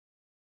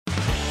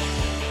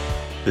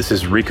This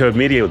is Recode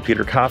Media with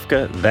Peter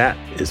Kafka. That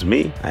is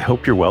me. I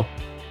hope you're well.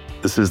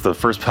 This is the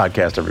first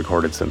podcast I've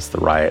recorded since the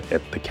riot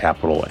at the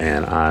Capitol,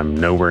 and I'm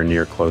nowhere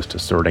near close to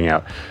sorting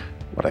out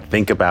what I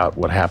think about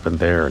what happened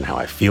there and how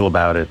I feel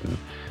about it and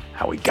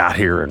how we got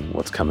here and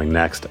what's coming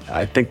next.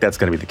 I think that's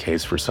going to be the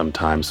case for some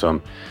time, so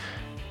I'm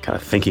kind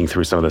of thinking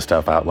through some of this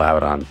stuff out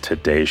loud on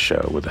today's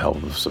show with the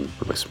help of some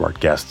really smart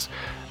guests.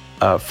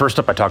 First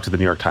up, I talked to the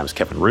New York Times'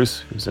 Kevin Roose,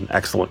 who's an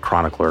excellent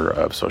chronicler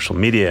of social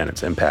media and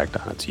its impact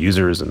on its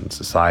users and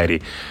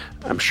society.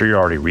 I'm sure you're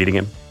already reading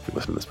him if you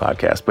listen to this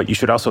podcast, but you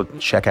should also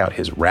check out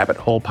his Rabbit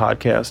Hole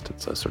podcast.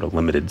 It's a sort of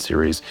limited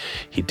series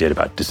he did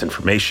about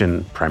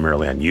disinformation,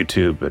 primarily on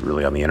YouTube, but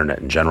really on the internet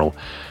in general.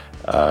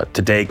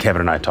 Today,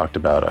 Kevin and I talked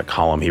about a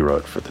column he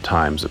wrote for the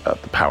Times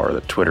about the power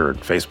that Twitter and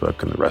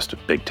Facebook and the rest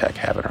of big tech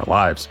have in our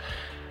lives,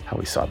 how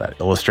we saw that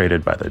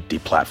illustrated by the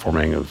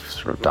deplatforming of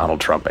sort of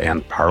Donald Trump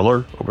and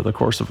Parler over the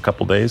course of a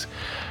couple days.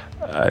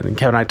 And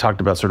Kevin and I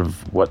talked about sort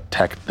of what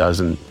tech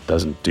doesn't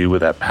do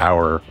with that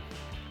power,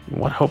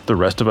 what hope the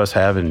rest of us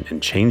have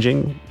in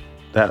changing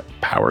that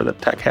power that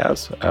tech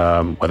has,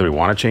 whether we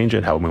want to change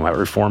it, how we might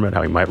reform it,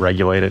 how we might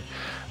regulate it.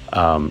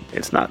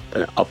 It's not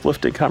an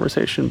uplifting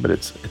conversation, but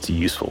it's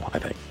useful, I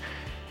think.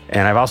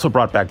 And I've also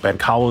brought back Ben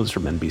Collins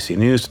from NBC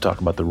News to talk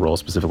about the role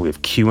specifically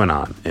of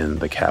QAnon in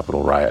the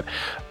Capitol riot.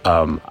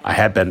 I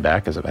had Ben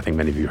back, as I think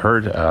many of you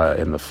heard,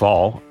 in the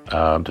fall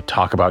to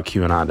talk about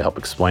QAnon, to help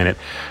explain it.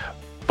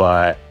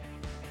 But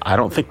I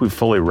don't think we've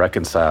fully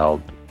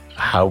reconciled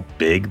how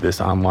big this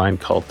online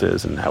cult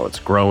is and how it's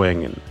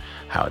growing and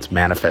how it's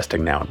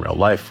manifesting now in real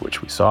life,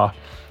 which we saw.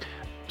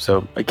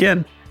 So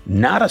again,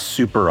 not a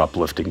super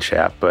uplifting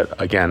chat, but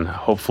again,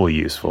 hopefully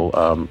useful.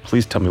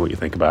 Please tell me what you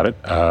think about it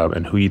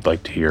and who you'd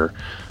like to hear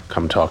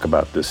come talk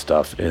about this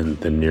stuff in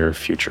the near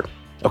future.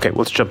 Okay,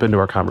 let's jump into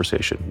our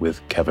conversation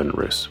with Kevin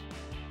Roose.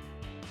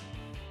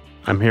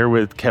 I'm here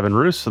with Kevin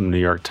Roose from the New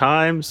York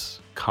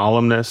Times,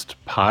 columnist,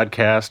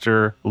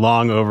 podcaster,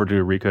 long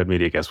overdue Recode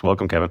Media guest.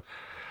 Welcome, Kevin.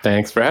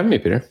 Thanks for having me,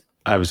 Peter.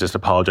 I was just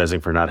apologizing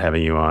for not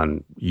having you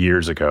on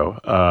years ago.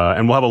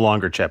 And we'll have a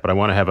longer chat, but I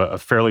want to have a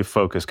fairly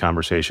focused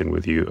conversation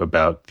with you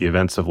about the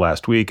events of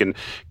last week and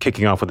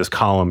kicking off with this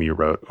column you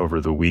wrote over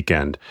the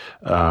weekend.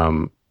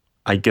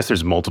 I guess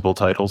there's multiple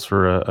titles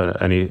for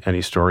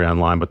any story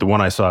online, but the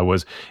one I saw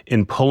was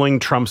 "In Pulling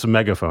Trump's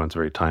Megaphone." It's a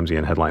very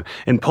Timesian headline.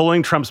 "In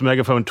Pulling Trump's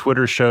Megaphone,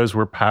 Twitter shows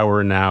where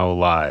power now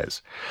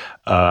lies."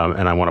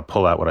 And I want to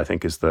pull out what I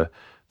think is the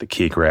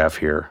key graph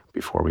here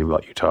before we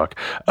let you talk.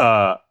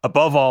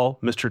 Above all,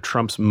 Mr.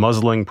 Trump's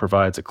muzzling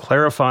provides a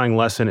clarifying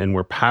lesson in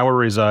where power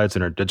resides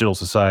in our digital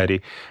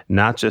society,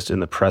 not just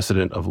in the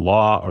precedent of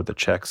law or the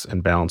checks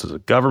and balances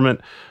of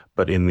government,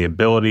 but in the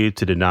ability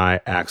to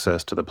deny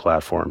access to the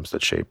platforms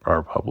that shape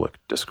our public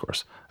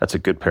discourse. That's a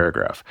good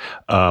paragraph.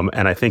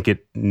 And I think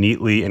it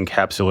neatly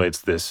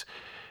encapsulates this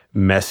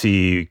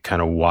messy,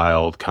 kind of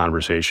wild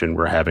conversation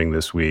we're having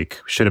this week,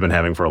 should have been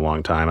having for a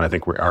long time, and I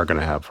think we are going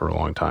to have for a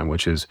long time,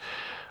 which is,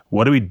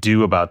 what do we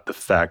do about the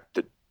fact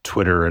that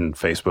Twitter and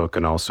Facebook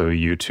and also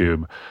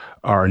YouTube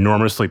are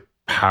enormously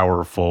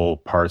powerful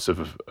parts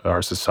of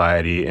our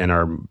society and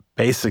are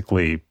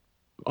basically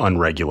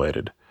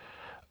unregulated?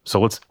 So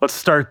let's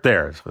start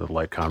there for the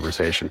light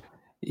conversation.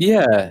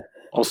 Yeah.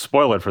 I'll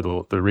spoil it for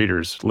the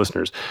readers,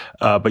 listeners.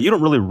 But you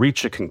don't really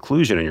reach a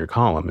conclusion in your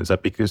column. Is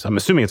that because, I'm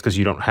assuming it's because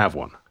you don't have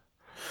one?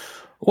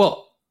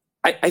 Well,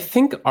 I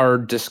think our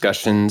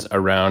discussions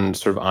around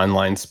sort of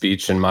online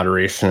speech and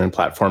moderation and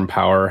platform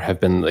power have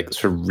been like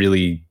sort of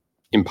really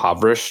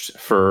impoverished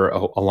for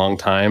a long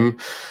time.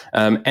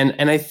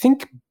 And I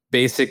think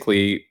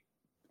basically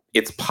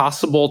it's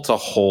possible to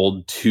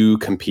hold two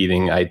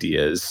competing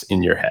ideas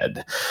in your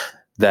head.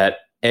 That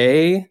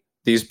A,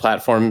 these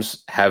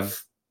platforms have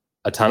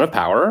a ton of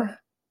power,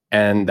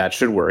 and that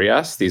should worry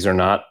us. These are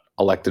not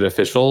elected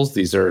officials.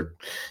 These are,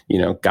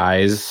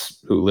 guys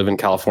who live in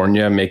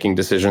California making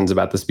decisions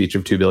about the speech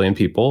of 2 billion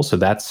people. So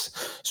that's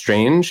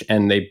strange,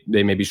 and they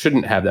maybe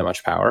shouldn't have that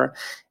much power.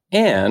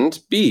 And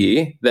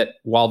B, that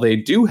while they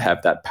do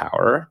have that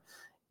power,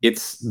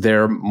 it's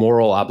their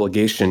moral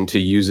obligation to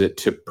use it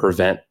to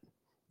prevent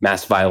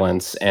mass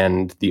violence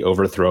and the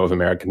overthrow of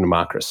American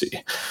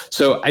democracy.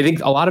 So I think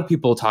a lot of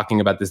people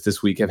talking about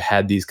this week have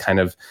had these kind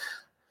of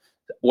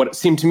what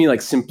seemed to me like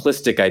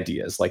simplistic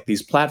ideas, like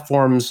these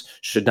platforms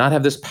should not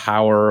have this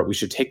power. We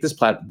should take this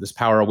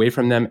power away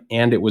from them,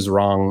 and it was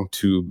wrong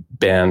to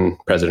ban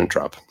President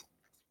Trump.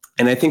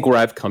 And I think where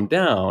I've come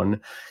down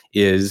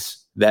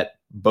is that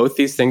both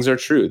these things are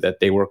true, that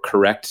they were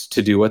correct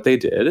to do what they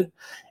did,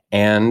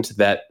 and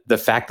that the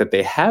fact that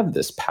they have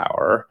this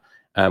power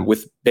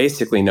with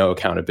basically no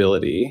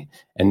accountability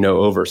and no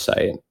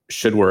oversight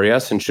should worry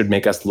us and should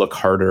make us look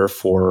harder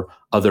for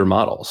other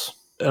models.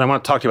 And I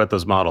want to talk to you about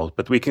those models,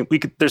 but we can.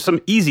 There's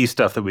some easy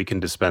stuff that we can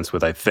dispense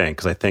with, I think,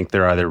 because I think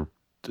they're either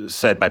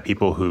said by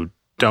people who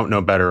don't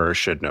know better or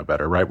should know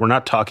better, right? We're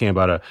not talking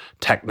about a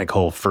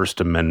technical First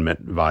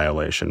Amendment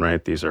violation,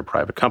 right? These are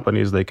private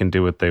companies. They can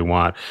do what they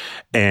want.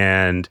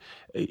 And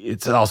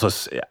it's also,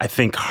 I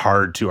think,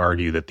 hard to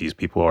argue that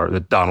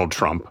that Donald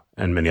Trump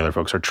and many other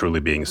folks are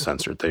truly being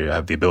censored. They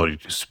have the ability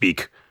to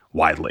speak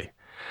widely.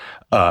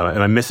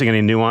 Am I missing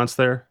any nuance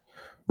there?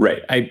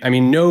 Right. I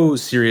mean, no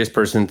serious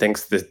person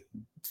thinks that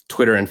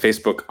Twitter and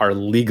Facebook are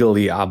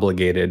legally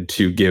obligated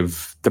to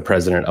give the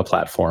president a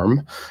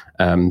platform.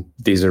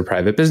 These are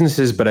private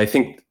businesses, but I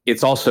think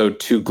it's also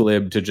too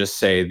glib to just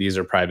say these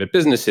are private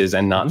businesses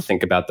and not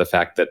think about the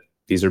fact that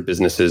these are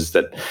businesses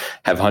that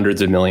have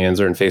hundreds of millions,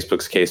 or in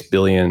Facebook's case,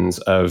 billions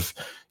of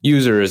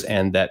users,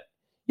 and that,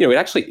 it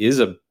actually is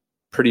a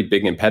pretty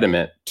big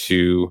impediment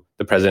to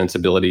the president's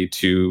ability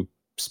to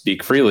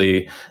speak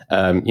freely.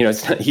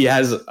 He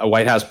has a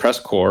White House press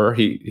corps.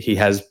 He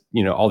has,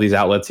 all these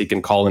outlets he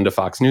can call into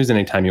Fox News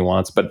anytime he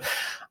wants, but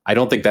I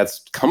don't think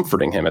that's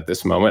comforting him at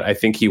this moment. I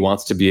think he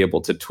wants to be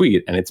able to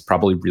tweet, and it's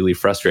probably really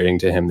frustrating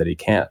to him that he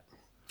can't.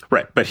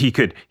 Right, but he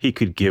could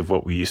give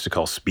what we used to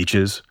call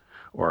speeches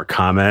or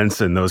comments,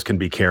 and those can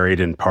be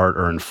carried in part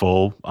or in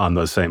full on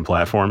those same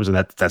platforms, and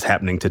that's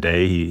happening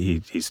today.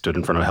 He stood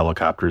in front of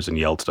helicopters and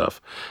yelled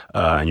stuff,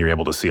 and you're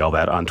able to see all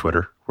that on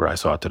Twitter, where I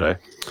saw it today.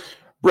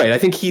 Right. I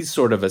think he's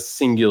sort of a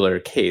singular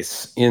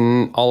case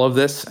in all of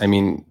this. I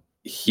mean,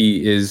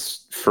 he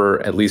is, for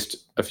at least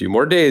a few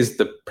more days,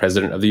 the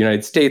president of the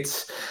United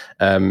States.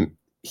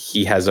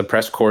 He has a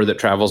press corps that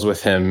travels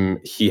with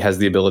him. He has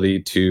the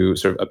ability to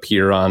sort of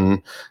appear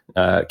on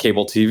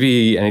cable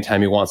TV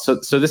anytime he wants.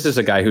 So this is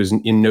a guy who's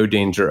in no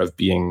danger of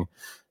being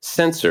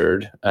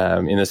censored,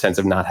 in the sense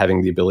of not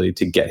having the ability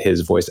to get his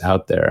voice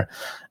out there.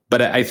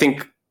 But I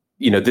think,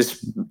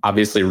 this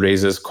obviously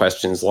raises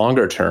questions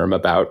longer term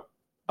about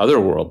other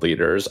world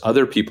leaders,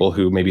 other people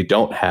who maybe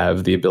don't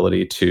have the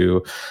ability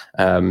to,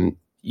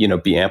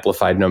 be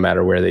amplified no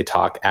matter where they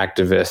talk,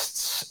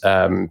 activists,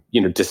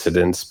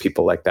 dissidents,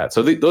 people like that.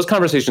 So those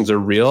conversations are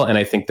real. And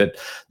I think that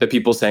the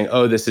people saying,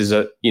 oh, this is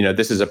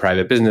a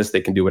private business,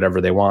 they can do whatever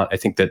they want. I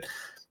think that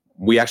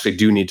we actually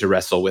do need to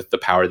wrestle with the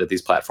power that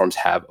these platforms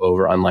have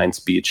over online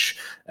speech,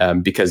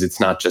 because it's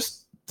not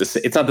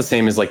the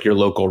same as like your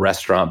local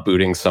restaurant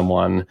booting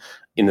someone,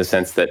 in the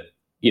sense that,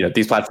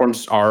 these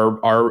platforms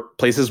are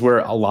places where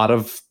a lot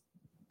of,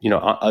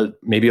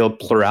 maybe a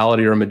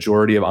plurality or a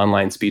majority of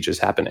online speech is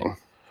happening.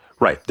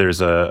 Right.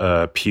 There's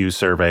a Pew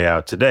survey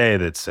out today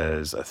that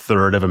says a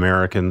third of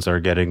Americans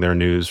are getting their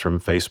news from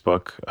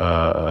Facebook.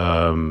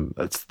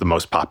 That's the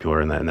most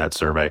popular in that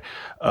survey.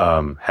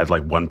 Had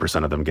like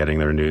 1% of them getting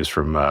their news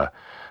from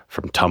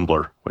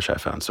Tumblr, which I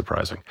found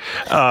surprising.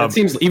 It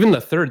seems, even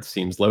the third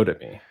seems low to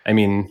me. I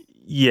mean,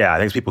 yeah, I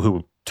think it's people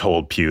who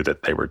told Pew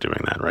that they were doing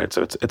that, right?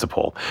 So it's a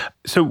poll.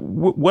 So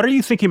what are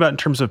you thinking about in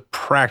terms of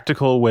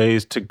practical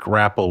ways to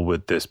grapple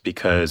with this?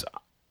 Because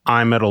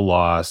I'm at a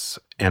loss,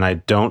 and I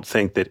don't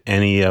think that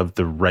any of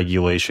the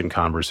regulation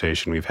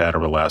conversation we've had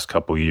over the last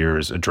couple of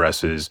years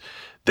addresses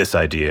this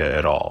idea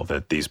at all,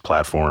 that these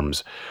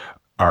platforms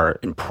are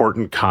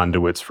important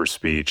conduits for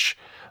speech,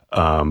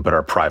 but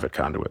are private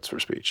conduits for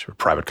speech, or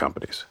private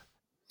companies.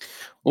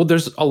 Well,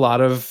 there's a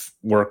lot of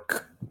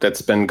work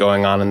that's been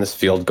going on in this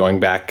field going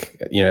back,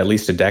 at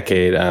least a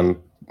decade.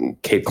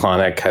 Kate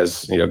Klonick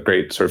has, a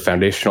great sort of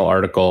foundational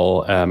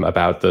article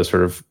about the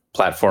sort of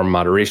platform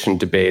moderation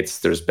debates.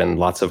 There's been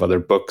lots of other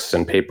books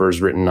and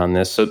papers written on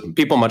this. So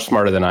people much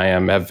smarter than I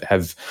am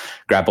have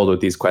grappled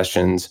with these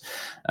questions.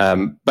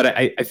 But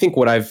I think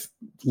what I've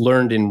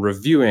learned in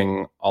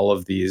reviewing all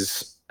of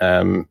this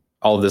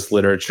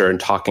literature and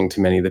talking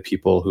to many of the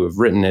people who have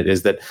written it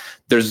is that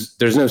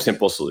there's no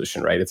simple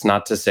solution, right? It's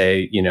not to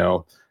say,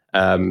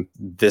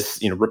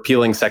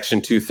 repealing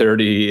Section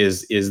 230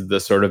 is the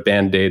sort of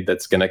Band-Aid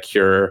that's going to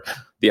cure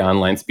the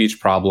online speech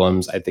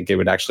problems. I think it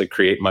would actually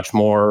create much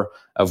more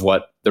of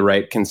what the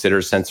right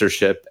considers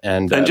censorship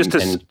and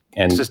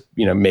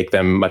make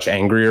them much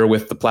angrier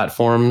with the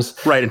platforms.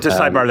 Right. And to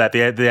sidebar that,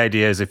 the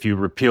idea is if you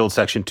repealed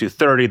Section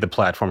 230, the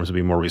platforms would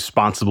be more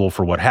responsible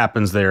for what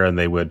happens there. And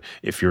they would,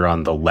 if you're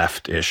on the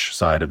left-ish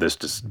side of this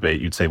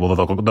debate, you'd say, well,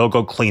 they'll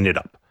go clean it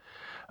up.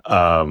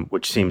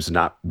 Which seems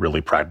not really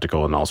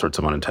practical, and all sorts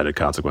of unintended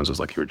consequences,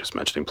 like you were just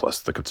mentioning.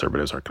 Plus, the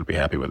conservatives aren't going to be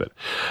happy with it.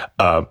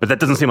 But that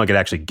doesn't seem like it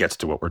actually gets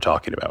to what we're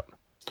talking about.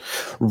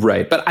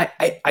 Right. But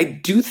I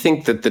do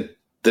think that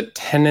the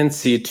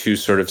tendency to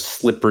sort of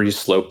slippery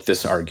slope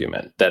this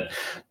argument that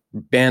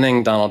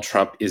banning Donald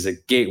Trump is a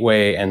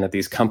gateway and that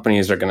these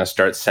companies are going to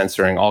start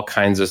censoring all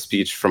kinds of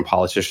speech from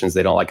politicians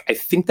they don't like, I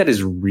think that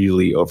is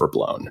really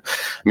overblown.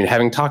 I mean,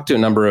 having talked to a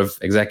number of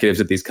executives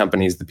at these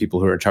companies, the people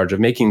who are in charge of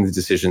making the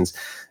decisions,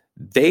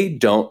 they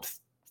don't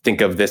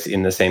think of this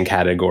in the same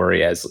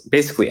category as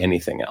basically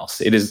anything else.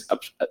 It is,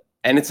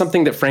 and it's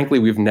something that, frankly,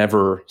 we've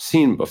never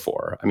seen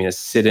before. I mean, a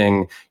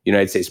sitting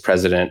United States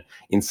president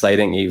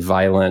inciting a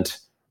violent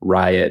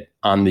riot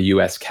on the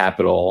U.S.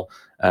 Capitol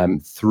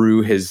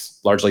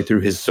largely through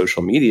his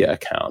social media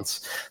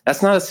accounts.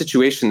 That's not a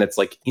situation that's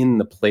like in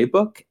the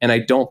playbook. And I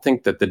don't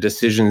think that the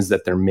decisions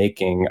that they're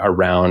making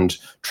around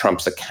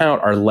Trump's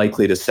account are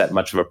likely to set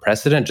much of a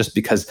precedent, just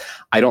because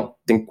I don't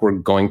think we're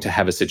going to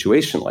have a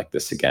situation like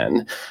this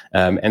again.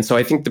 And so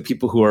I think the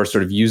people who are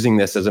sort of using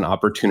this as an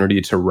opportunity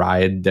to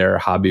ride their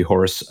hobby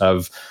horse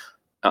of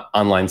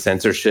online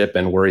censorship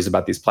and worries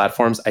about these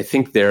platforms, I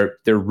think they're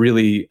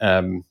really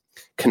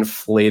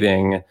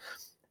conflating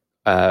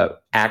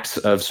acts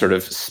of sort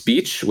of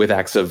speech with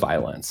acts of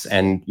violence.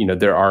 And,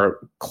 there are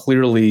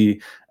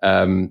clearly,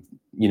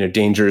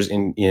 dangers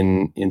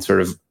in sort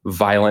of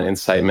violent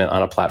incitement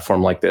on a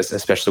platform like this,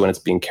 especially when it's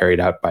being carried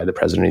out by the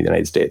president of the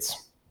United States.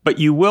 But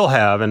you will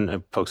have,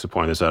 and folks have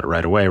pointed this out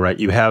right away, right?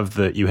 You have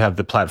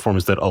the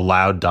platforms that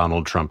allowed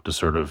Donald Trump to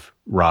sort of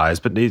rise,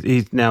 but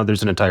now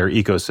there's an entire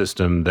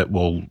ecosystem that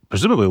will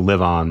presumably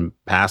live on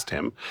past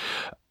him.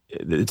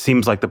 It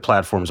seems like the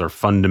platforms are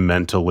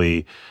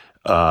fundamentally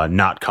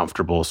not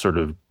comfortable sort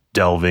of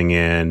delving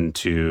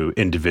into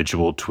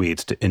individual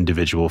tweets, to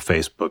individual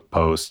Facebook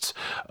posts,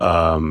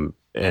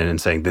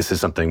 and saying this is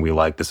something we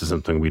like, this is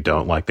something we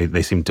don't like.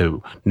 They seem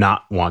to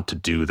not want to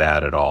do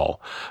that at all.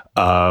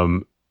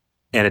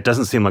 And it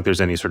doesn't seem like there's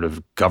any sort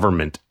of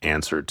government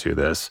answer to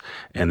this.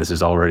 And this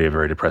is already a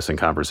very depressing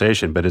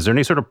conversation. But is there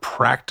any sort of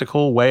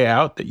practical way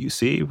out that you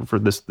see for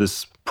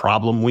this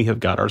problem we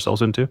have got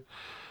ourselves into?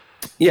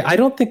 Yeah, I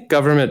don't think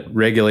government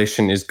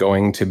regulation is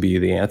going to be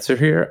the answer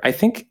here. I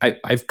think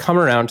I've come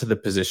around to the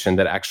position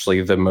that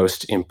actually the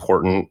most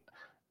important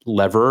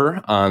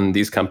lever on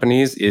these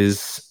companies is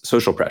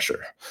social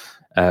pressure,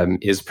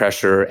 is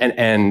pressure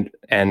and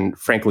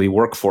frankly,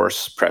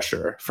 workforce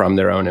pressure from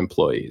their own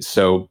employees.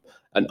 So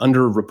an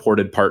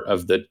underreported part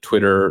of the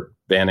Twitter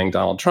banning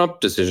Donald Trump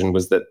decision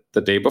was that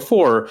the day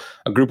before,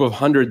 a group of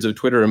hundreds of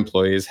Twitter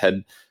employees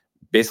had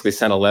basically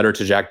sent a letter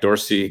to Jack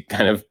Dorsey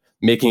kind of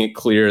making it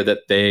clear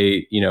that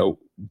they,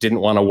 didn't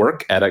want to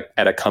work at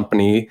a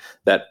company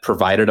that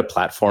provided a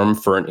platform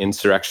for an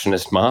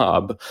insurrectionist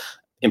mob.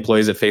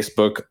 Employees at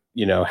Facebook,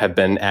 have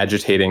been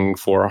agitating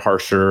for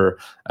harsher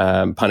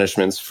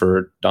punishments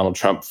for Donald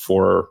Trump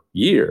for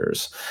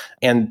years.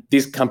 And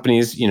these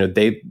companies,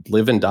 they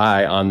live and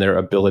die on their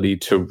ability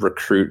to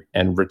recruit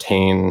and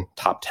retain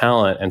top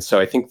talent. And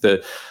so I think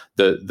the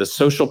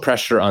social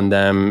pressure on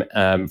them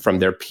from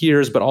their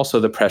peers, but also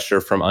the pressure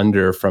from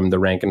the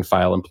rank and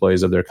file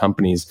employees of their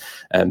companies,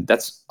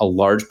 that's a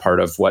large part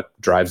of what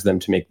drives them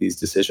to make these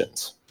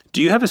decisions.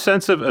 Do you have a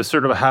sense of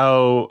sort of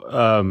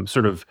how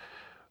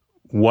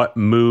what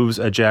moves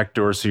a Jack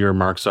Dorsey or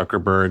Mark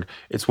Zuckerberg?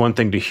 It's one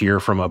thing to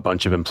hear from a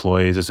bunch of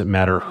employees. Does it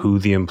matter who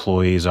the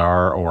employees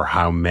are or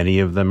how many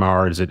of them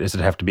are? Does it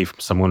have to be from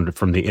someone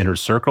from the inner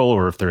circle,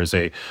 or if there is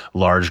a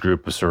large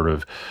group of sort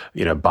of,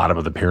 bottom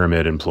of the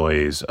pyramid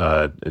employees,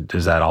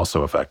 is that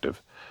also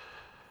effective?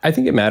 I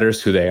think it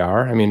matters who they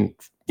are. I mean,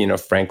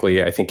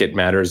 frankly, I think it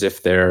matters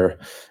if they're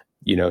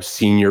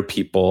senior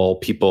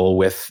people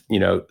with,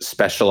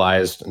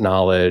 specialized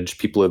knowledge,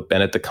 people who have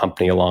been at the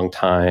company a long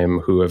time,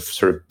 who have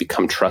sort of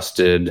become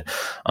trusted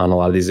on a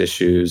lot of these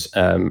issues.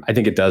 I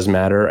think it does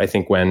matter. I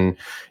think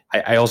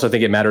I also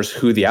think it matters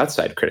who the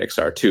outside critics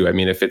are too. I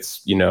mean, if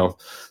it's,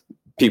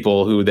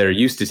 people who they're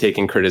used to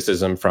taking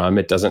criticism from,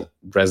 it doesn't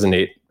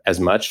resonate as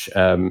much.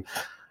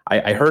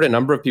 I heard a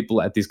number of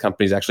people at these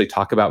companies actually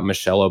talk about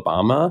Michelle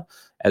Obama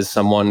as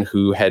someone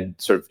who had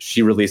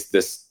she released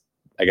this,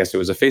 I guess it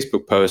was a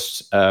Facebook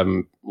post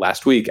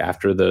last week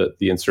after the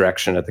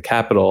insurrection at the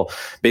Capitol,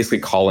 basically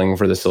calling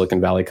for the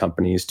Silicon Valley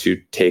companies to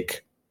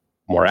take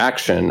more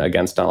action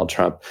against Donald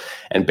Trump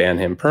and ban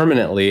him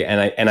permanently.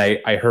 And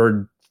I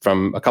heard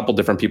from a couple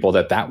different people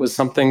that was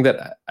something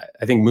that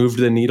I think moved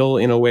the needle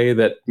in a way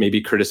that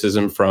maybe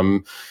criticism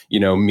from,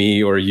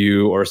 me or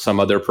you or some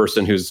other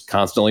person who's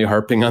constantly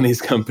harping on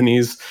these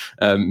companies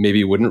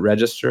maybe wouldn't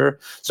register.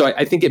 So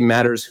I think it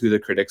matters who the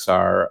critics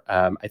are.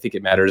 I think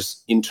it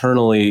matters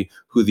internally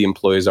who the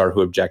employees are who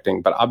are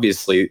objecting. But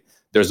obviously,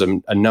 there's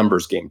a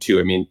numbers game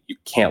too. I mean, you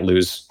can't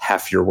lose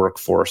half your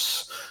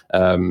workforce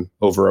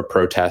over a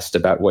protest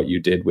about what you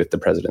did with the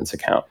president's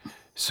account.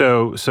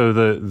 So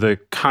the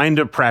kind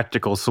of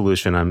practical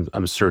solution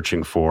I'm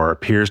searching for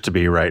appears to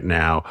be right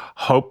now,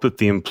 hope that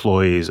the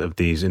employees of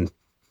these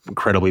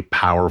incredibly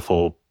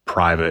powerful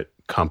private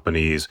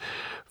companies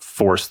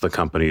force the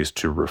companies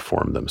to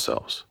reform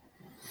themselves.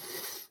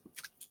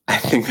 I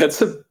think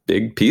that's a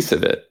big piece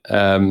of it.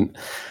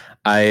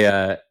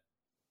 I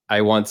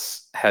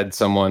once had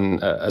someone,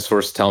 a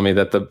source, tell me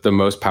that the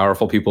most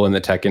powerful people in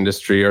the tech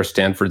industry are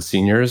Stanford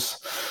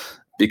seniors,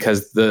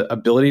 because the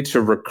ability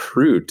to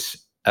recruit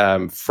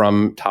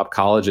from top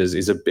colleges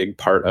is a big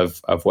part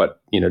of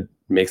what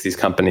makes these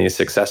companies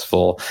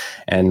successful.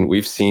 And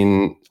we've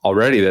seen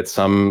already that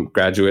some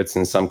graduates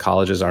in some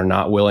colleges are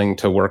not willing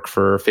to work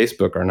for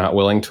Facebook, or not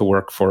willing to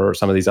work for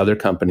some of these other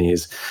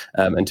companies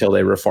until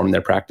they reform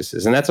their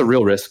practices. And that's a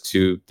real risk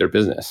to their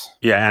business.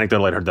 Yeah,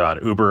 anecdotal, I heard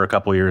about Uber a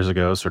couple of years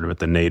ago, sort of at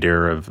the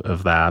nadir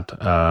of that,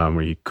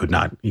 where you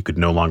could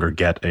no longer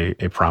get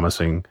a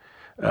promising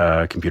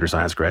computer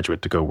science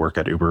graduate to go work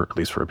at Uber, at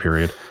least for a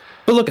period.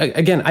 But look,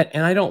 again,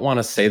 I don't want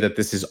to say that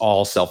this is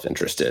all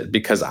self-interested,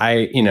 because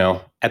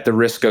at the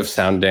risk of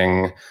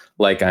sounding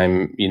like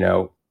I'm,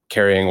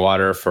 carrying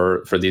water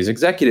for these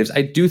executives,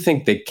 I do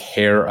think they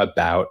care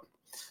about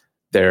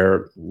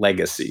their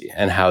legacy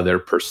and how they're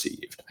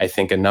perceived. I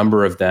think a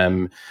number of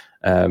them,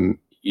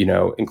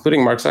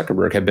 including Mark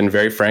Zuckerberg, have been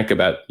very frank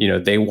about,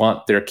 they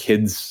want their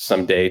kids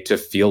someday to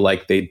feel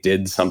like they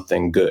did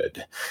something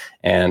good.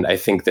 And I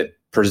think that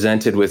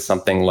presented with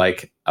something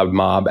like a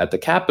mob at the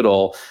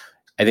Capitol,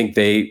 I think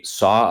they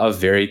saw a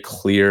very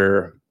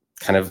clear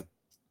kind of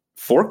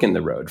fork in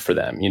the road for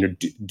them.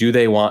 Do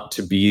they want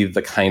to be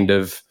the kind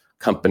of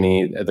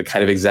company, the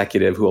kind of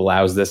executive who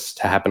allows this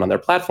to happen on their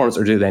platforms,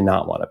 or do they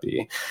not want to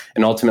be?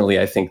 And ultimately,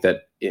 I think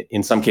that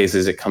in some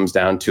cases, it comes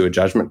down to a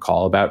judgment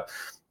call about,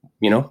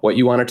 what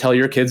you want to tell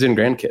your kids and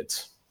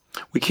grandkids.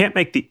 We can't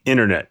make the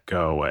internet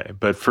go away,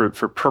 but for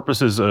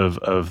purposes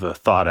of the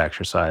thought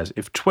exercise,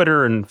 if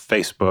Twitter and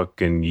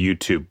Facebook and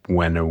YouTube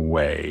went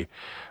away,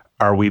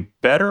 are we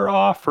better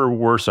off or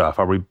worse off?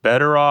 Are we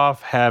better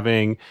off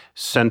having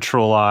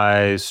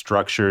centralized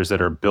structures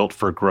that are built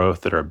for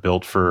growth, that are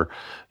built for,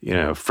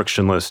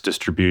 frictionless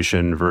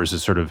distribution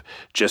versus sort of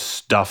just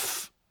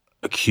stuff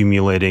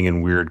accumulating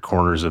in weird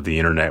corners of the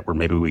internet where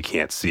maybe we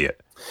can't see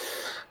it?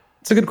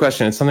 It's a good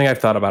question. It's something I've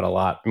thought about a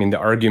lot. I mean, the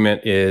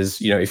argument is,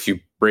 if you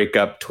break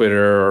up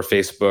Twitter or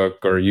Facebook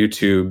or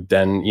YouTube,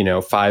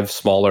 then, 5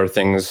 smaller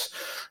things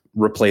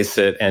replace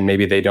it, and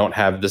maybe they don't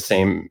have the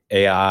same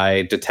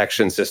AI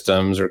detection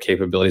systems or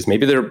capabilities.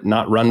 Maybe they're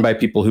not run by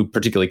people who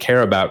particularly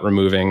care about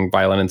removing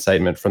violent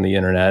incitement from the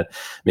internet.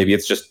 Maybe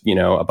it's just,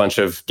 a bunch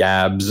of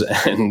gabs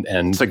and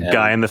it's a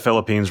guy in the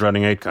Philippines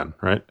running 8kun,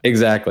 right?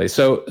 Exactly.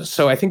 So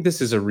I think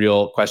this is a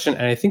real question,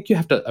 and I think you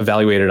have to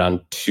evaluate it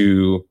on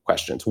 2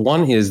 questions.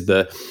 One is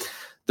the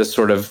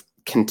sort of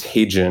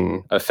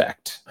contagion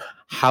effect.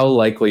 How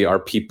likely are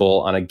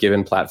people on a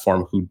given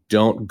platform who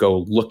don't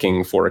go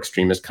looking for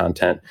extremist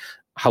content,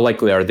 how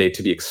likely are they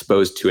to be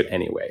exposed to it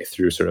anyway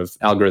through sort of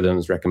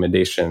algorithms,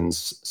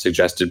 recommendations,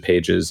 suggested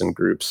pages and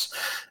groups?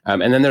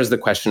 And then there's the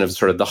question of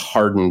sort of the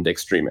hardened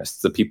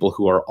extremists, the people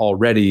who are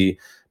already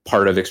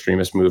part of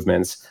extremist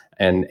movements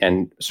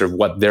and sort of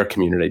what their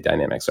community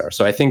dynamics are.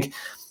 So I think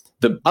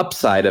the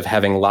upside of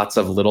having lots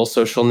of little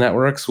social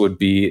networks would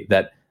be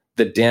that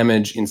the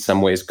damage in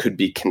some ways could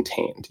be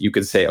contained. You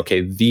could say,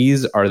 okay,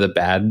 these are the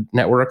bad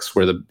networks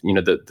where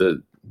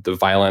the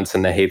violence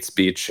and the hate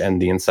speech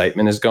and the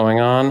incitement is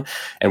going on,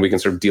 and we can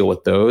sort of deal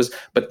with those.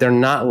 But they're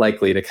not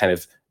likely to kind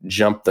of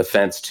jump the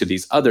fence to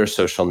these other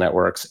social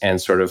networks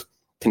and sort of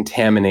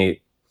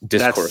contaminate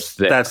discourse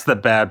there. That's the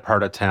bad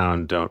part of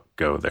town. Don't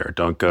go there.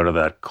 Don't go to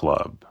that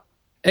club.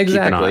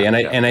 Exactly. And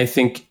I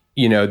think,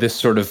 this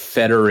sort of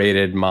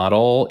federated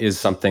model is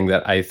something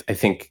that I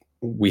think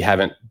we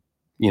haven't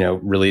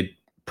really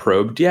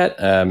probed yet.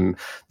 The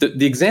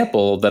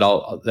example that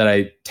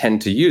I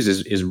tend to use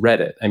is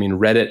Reddit. I mean,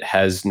 Reddit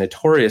has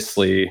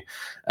notoriously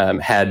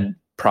had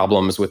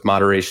problems with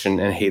moderation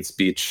and hate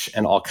speech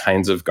and all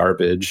kinds of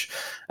garbage,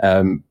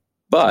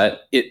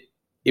 but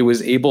it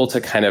was able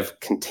to kind of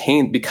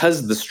contain,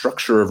 because the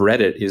structure of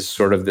Reddit is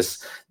sort of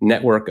this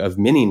network of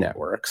mini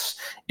networks.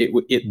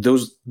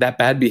 That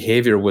bad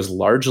behavior was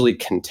largely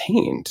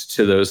contained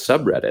to those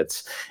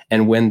subreddits,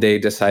 and when they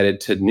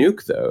decided to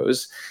nuke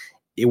those,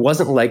 it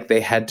wasn't like they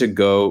had to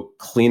go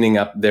cleaning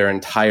up their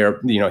entire,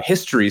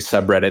 history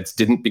subreddits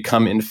didn't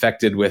become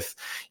infected with,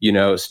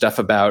 stuff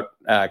about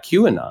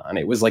QAnon.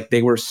 It was like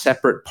they were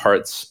separate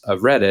parts of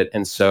Reddit.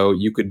 And so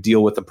you could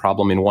deal with the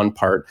problem in one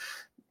part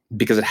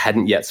because it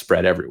hadn't yet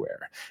spread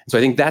everywhere. So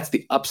I think that's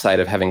the upside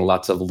of having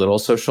lots of little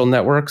social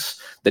networks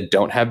that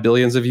don't have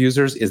billions of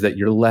users, is that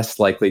you're less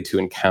likely to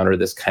encounter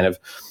this kind of,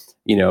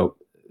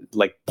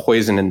 like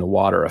poison in the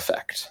water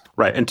effect.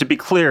 Right. And to be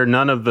clear,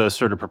 none of the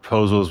sort of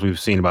proposals we've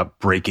seen about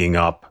breaking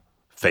up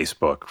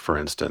Facebook, for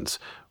instance,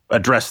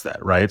 address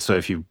that, right? So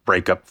if you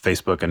break up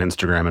Facebook and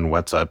Instagram and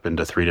WhatsApp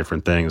into 3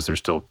 different things, they're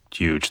still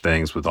huge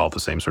things with all the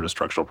same sort of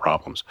structural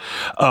problems.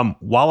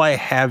 While I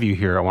have you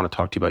here, I want to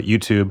talk to you about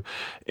YouTube,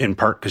 in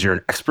part because you're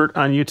an expert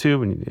on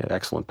YouTube and you have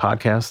excellent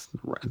podcast.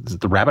 Is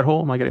it The Rabbit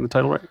Hole? Am I getting the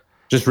title right?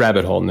 Just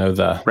Rabbit Hole, no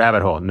the.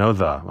 Rabbit Hole, no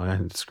the. I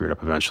screwed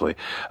up eventually.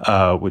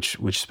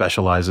 Which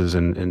specializes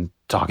in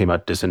talking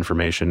about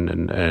disinformation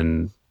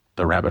and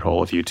the rabbit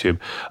hole of YouTube.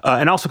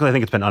 And also because I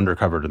think it's been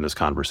undercovered in this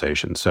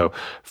conversation. So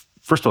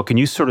first of all, can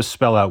you sort of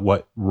spell out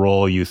what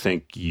role you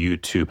think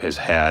YouTube has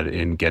had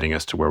in getting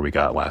us to where we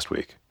got last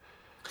week?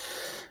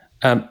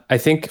 I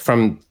think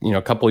from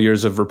a couple of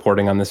years of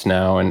reporting on this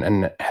now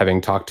and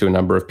having talked to a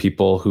number of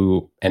people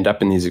who end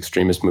up in these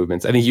extremist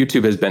movements, I think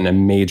YouTube has been a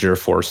major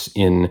force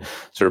in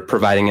sort of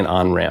providing an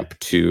on-ramp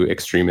to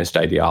extremist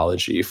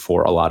ideology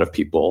for a lot of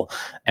people.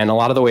 And a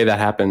lot of the way that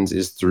happens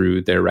is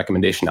through their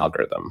recommendation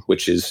algorithm,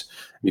 which is,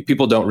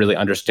 people don't really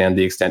understand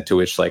the extent to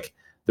which like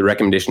the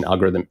recommendation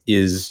algorithm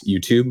is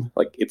YouTube.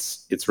 Like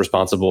it's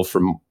responsible for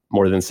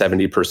more than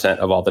 70%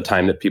 of all the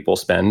time that people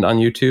spend on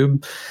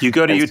YouTube. You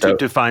go to YouTube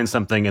to find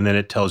something, and then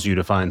it tells you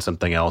to find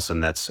something else,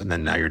 and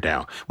then now you're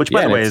down. Which,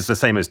 by the way, is the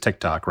same as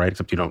TikTok, right?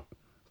 Except you don't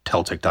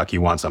tell TikTok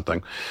you want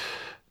something.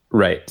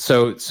 Right.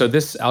 So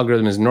this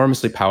algorithm is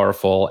enormously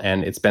powerful,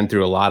 and it's been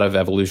through a lot of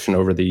evolution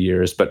over the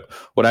years. But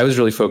what I was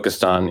really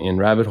focused on in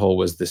Rabbit Hole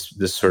was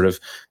this sort of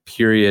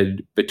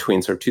period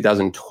between sort of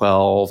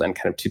 2012 and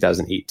kind of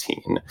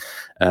 2018,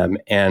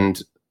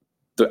 and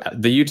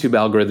the YouTube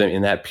algorithm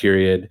in that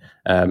period,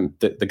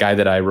 the guy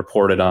that I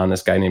reported on,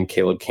 this guy named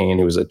Caleb Kane,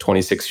 who was a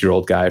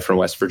 26-year-old guy from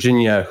West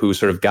Virginia, who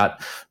sort of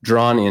got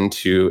drawn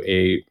into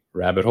a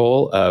rabbit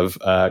hole of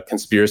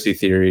conspiracy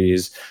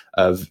theories,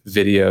 of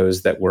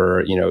videos that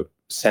were,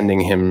 sending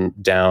him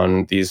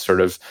down these sort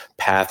of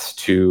paths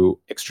to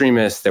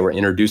extremists. They were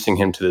introducing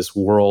him to this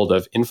world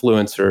of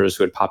influencers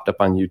who had popped up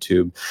on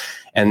YouTube.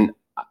 And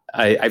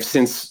I've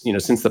since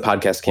the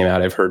podcast came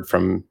out, I've heard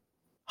from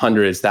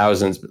hundreds,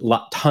 thousands,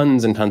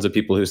 tons and tons of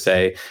people who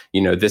say,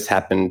 this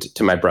happened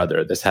to my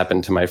brother, this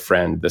happened to my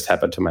friend, this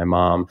happened to my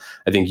mom.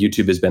 I think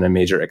YouTube has been a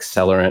major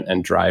accelerant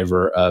and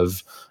driver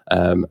of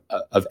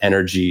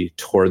energy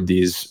toward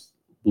these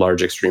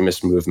large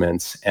extremist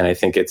movements. And I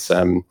think it's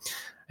a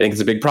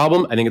big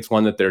problem. I think it's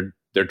one that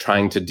they're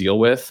trying to deal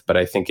with, but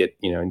I think it,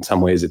 in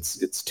some ways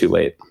it's too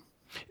late.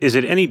 Is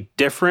it any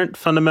different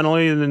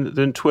fundamentally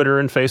than Twitter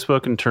and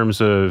Facebook in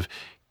terms of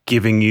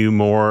giving you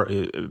more?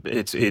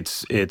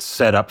 It's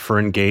set up for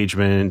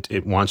engagement.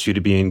 It wants you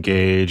to be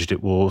engaged.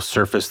 It will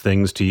surface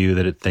things to you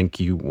that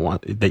you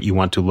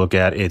want to look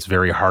at. It's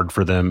very hard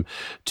for them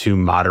to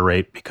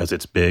moderate because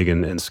it's big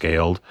and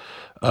scaled.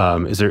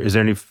 Is there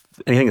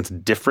anything that's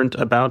different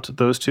about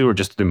those two, or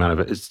just the amount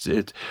of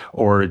it?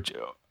 Or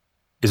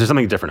is there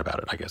something different about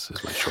it? I guess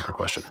is my shorter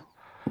question.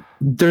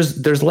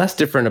 There's less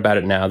different about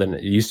it now than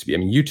it used to be. I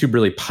mean, YouTube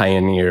really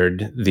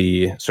pioneered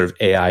the sort of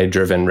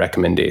AI-driven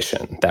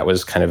recommendation. That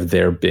was kind of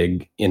their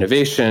big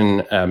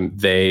innovation.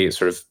 They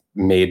sort of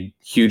made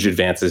huge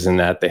advances in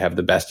that. They have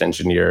the best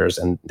engineers,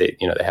 and they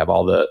have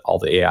all the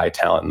AI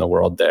talent in the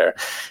world there.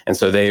 And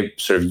so they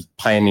sort of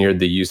pioneered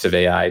the use of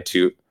AI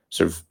to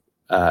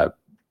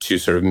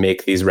sort of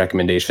make these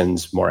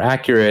recommendations more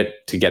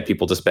accurate, to get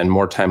people to spend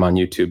more time on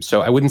YouTube.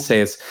 So I wouldn't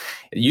say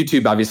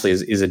YouTube obviously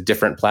is a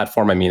different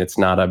platform. I mean, it's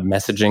not a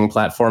messaging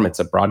platform, it's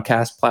a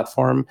broadcast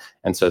platform.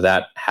 And so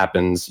that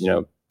happens,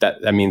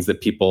 that means that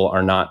people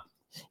are not,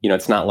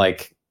 it's not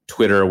like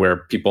Twitter where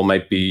people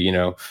might be,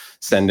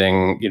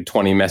 sending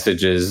 20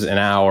 messages an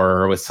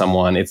hour with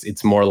someone.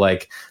 It's more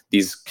like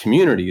these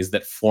communities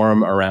that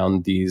form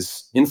around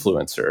these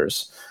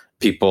influencers.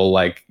 People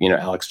like,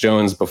 Alex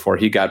Jones before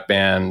he got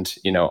banned,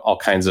 all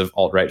kinds of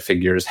alt-right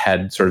figures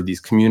had sort of these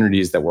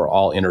communities that were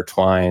all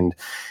intertwined.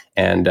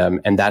 And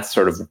that's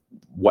sort of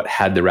what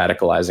had the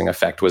radicalizing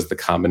effect, was the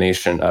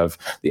combination of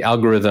the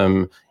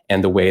algorithm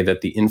and the way that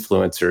the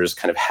influencers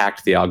kind of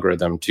hacked the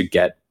algorithm to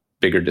get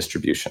bigger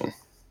distribution.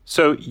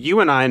 So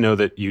you and I know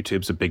that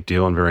YouTube's a big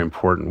deal and very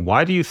important.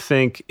 Why do you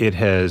think it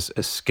has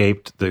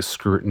escaped the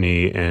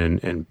scrutiny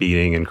and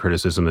beating and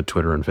criticism that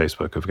Twitter and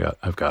Facebook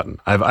have gotten?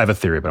 I have a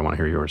theory, but I want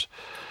to hear yours.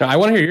 No, I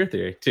want to hear your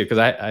theory too, because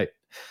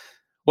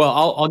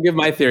I'll give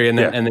my theory and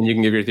then you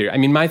can give your theory. I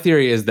mean, my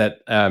theory is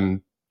that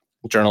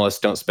journalists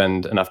don't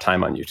spend enough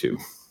time on YouTube.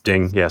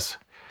 Ding, yes.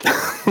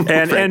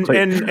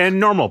 and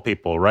normal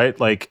people, right?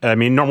 Like, I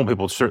mean, normal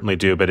people certainly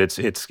do, but it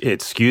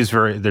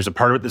skews there's a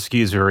part of it that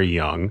skews very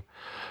young.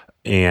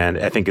 And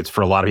I think it's,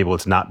 for a lot of people,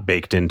 it's not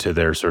baked into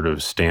their sort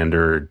of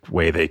standard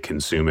way they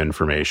consume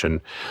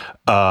information.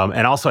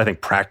 And also, I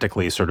think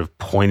practically sort of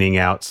pointing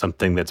out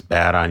something that's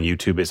bad on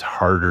YouTube is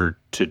harder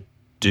to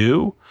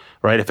do,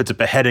 right? If it's a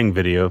beheading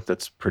video,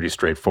 that's pretty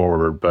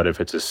straightforward. But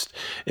if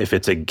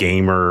it's a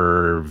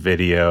gamer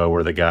video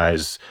where the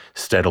guy's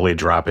steadily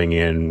dropping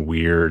in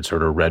weird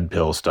sort of red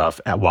pill stuff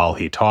while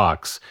he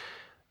talks,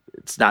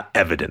 it's not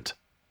evident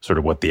sort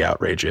of what the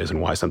outrage is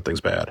and why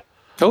something's bad.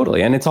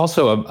 Totally. And it's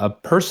also a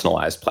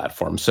personalized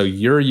platform. So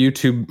your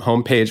YouTube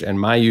homepage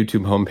and my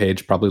YouTube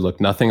homepage probably look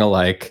nothing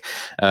alike.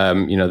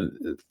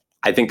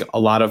 I think a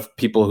lot of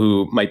people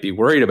who might be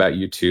worried about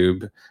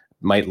YouTube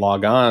might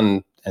log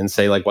on and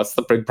say, like, what's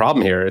the big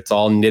problem here? It's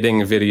all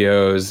knitting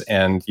videos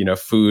and,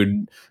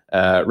 food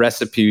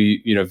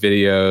recipe,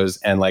 videos.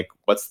 And like,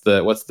 what's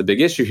the big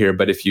issue here?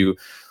 But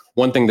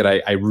one thing that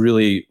I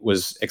really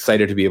was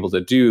excited to be able to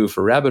do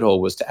for Rabbit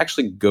Hole was to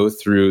actually go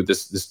through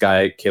this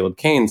guy, Caleb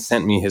Kane,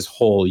 sent me his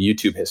whole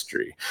YouTube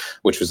history,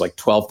 which was like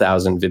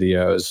 12,000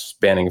 videos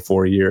spanning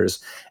 4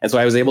 years. And so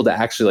I was able to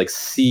actually like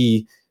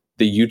see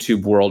the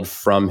YouTube world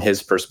from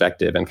his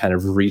perspective and kind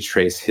of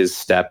retrace his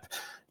step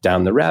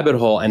down the rabbit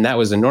hole. And that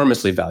was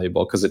enormously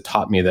valuable because it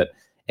taught me that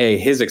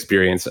his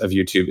experience of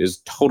YouTube is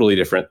totally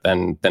different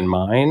than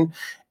mine.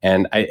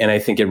 And I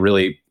think it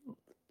really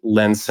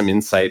lends some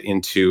insight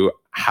into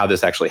how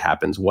this actually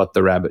happens, what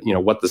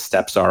the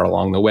steps are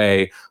along the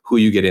way, who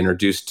you get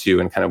introduced to,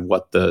 and kind of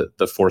what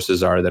the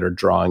forces are that are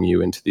drawing you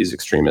into these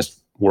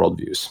extremist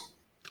worldviews.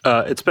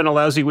 It's been a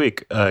lousy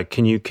week.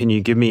 Can you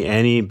give me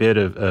any bit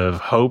of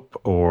hope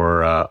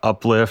or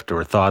uplift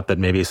or thought that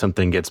maybe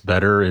something gets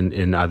better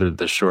in either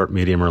the short,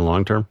 medium, or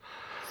long term?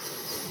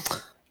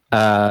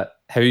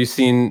 Have you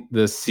seen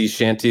the sea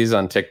shanties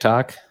on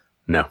TikTok?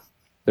 No.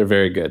 They're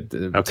very good.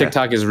 Okay.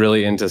 TikTok is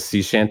really into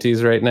sea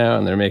shanties right now,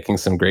 and they're making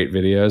some great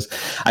videos.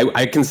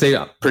 I can say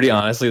pretty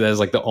honestly that is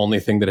like the only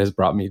thing that has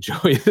brought me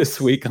joy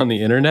this week on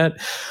the internet.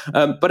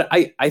 But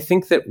I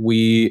think that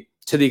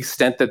to the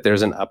extent that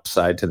there's an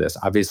upside to this,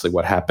 obviously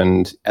what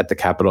happened at the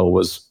Capitol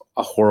was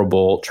a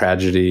horrible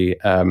tragedy.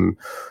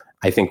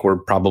 I think we're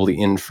probably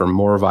in for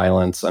more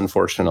violence,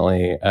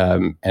 unfortunately,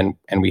 and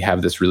we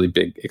have this really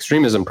big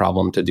extremism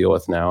problem to deal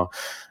with now.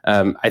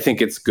 I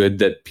think it's good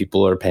that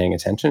people are paying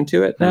attention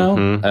to it now.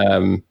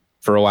 Mm-hmm.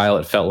 For a while,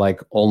 it felt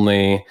like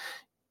only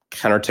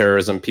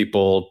counterterrorism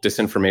people,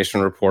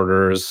 disinformation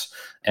reporters,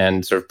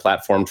 and sort of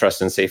platform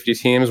trust and safety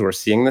teams were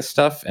seeing this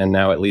stuff. And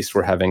now at least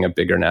we're having a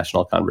bigger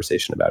national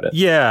conversation about it.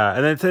 Yeah.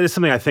 And that is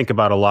something I think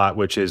about a lot,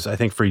 which is I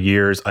think for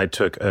years I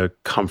took a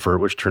comfort,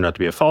 which turned out to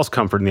be a false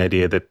comfort, in the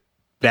idea that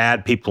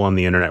bad people on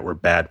the internet were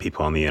bad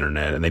people on the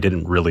internet, and they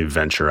didn't really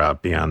venture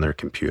out beyond their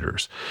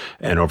computers.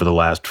 And over the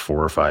last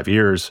 4 or 5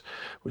 years,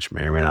 which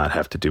may or may not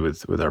have to do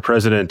with our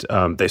president,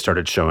 they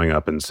started showing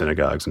up in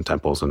synagogues and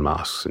temples and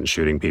mosques and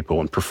shooting people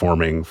and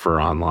performing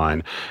for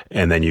online.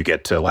 And then you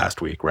get to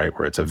last week, right,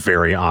 where it's a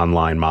very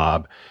online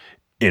mob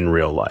in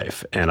real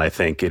life. And I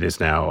think it is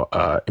now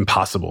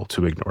impossible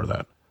to ignore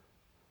that.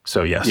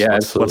 So yes,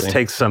 let's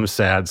take some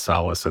sad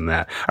solace in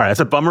that. All right, it's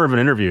a bummer of an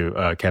interview,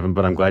 Kevin,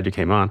 but I'm glad you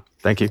came on.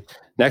 Thank you.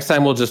 Next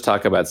time we'll just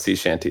talk about sea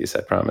shanties,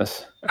 I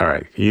promise. All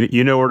right.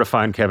 You know where to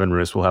find Kevin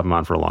Roose. We'll have him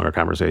on for a longer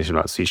conversation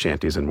about sea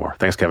shanties and more.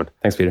 Thanks, Kevin.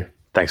 Thanks, Peter.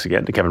 Thanks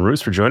again to Kevin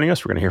Roose for joining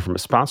us. We're going to hear from a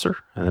sponsor,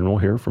 and then we'll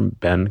hear from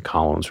Ben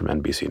Collins from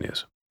NBC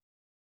News.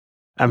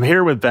 I'm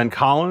here with Ben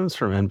Collins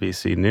from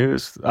NBC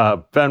News.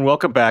 Ben,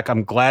 welcome back.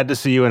 I'm glad to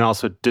see you and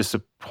also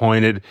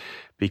disappointed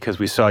because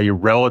we saw you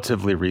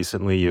relatively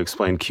recently. You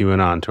explained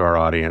QAnon to our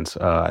audience.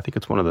 I think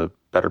it's one of the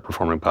better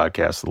performing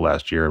podcasts of the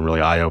last year and really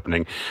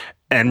eye-opening.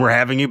 And we're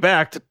having you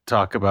back to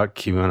talk about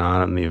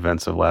QAnon and the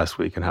events of last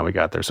week and how we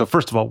got there. So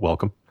first of all,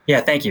 welcome.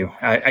 Yeah, thank you.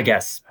 I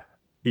guess.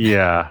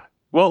 Yeah.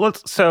 Well,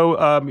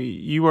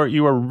 you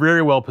are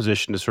very well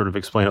positioned to sort of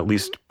explain at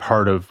least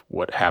part of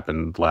what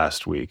happened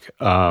last week.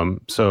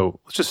 So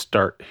let's just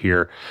start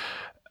here.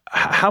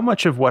 How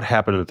much of what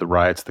happened at the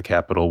riots at the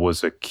Capitol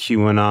was a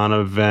QAnon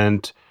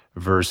event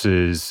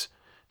versus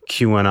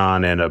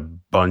QAnon and a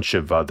bunch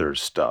of other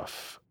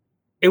stuff?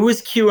 It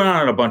was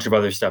QAnon and a bunch of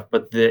other stuff,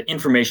 but the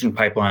information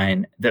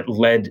pipeline that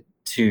led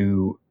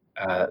to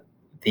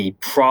the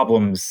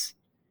problems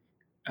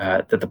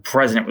that the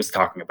president was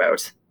talking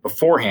about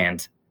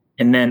beforehand,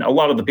 and then a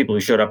lot of the people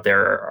who showed up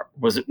there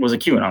was a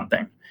QAnon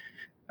thing.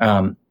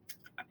 I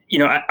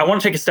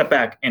want to take a step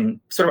back and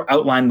sort of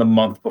outline the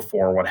month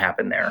before what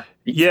happened there.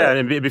 Yeah,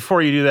 and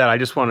before you do that, I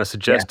just want to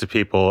suggest to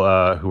people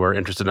who are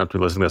interested enough to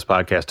be listening to this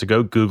podcast to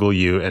go Google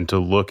you and to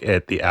look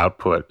at the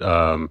output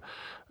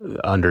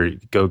under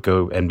go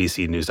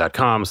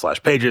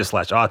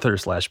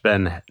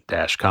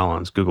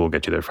nbcnews.com/pages/author/Ben-Collins. Google will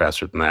get you there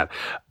faster than that.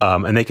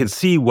 And they can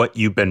see what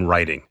you've been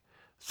writing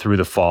through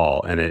the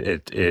fall. And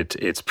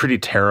it's pretty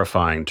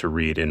terrifying to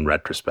read in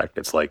retrospect.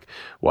 It's like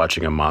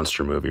watching a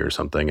monster movie or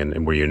something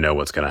and where you know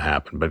what's going to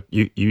happen. But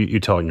you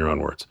tell it in your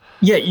own words.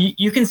 Yeah,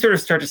 you can sort of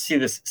start to see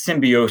this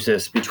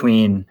symbiosis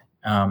between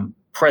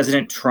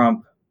President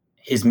Trump,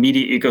 his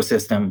media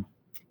ecosystem,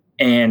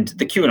 and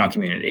the QAnon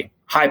community.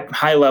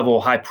 High level,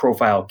 high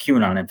profile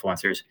QAnon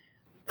influencers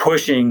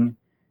pushing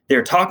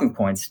their talking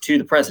points to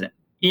the president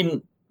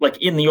in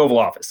the Oval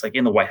Office, like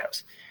in the White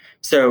House.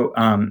 So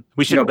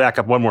we should back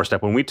up one more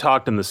step. When we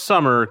talked in the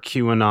summer,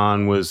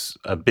 QAnon was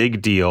a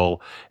big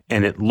deal,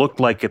 and it looked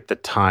like at the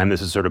time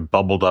this is sort of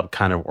bubbled up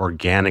kind of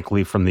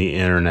organically from the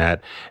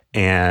internet,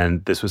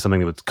 and this was something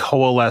that was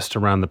coalesced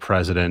around the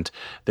president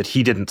that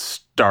he didn't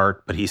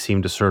start, but he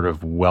seemed to sort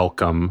of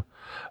welcome,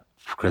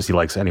 because he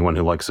likes anyone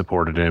who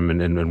supported him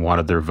and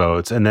wanted their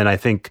votes. And then I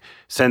think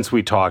since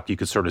we talked, you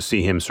could sort of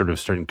see him sort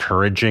of start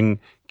encouraging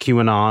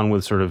QAnon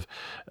with sort of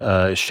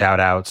shout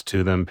outs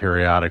to them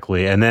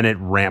periodically. And then it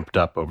ramped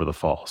up over the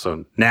fall.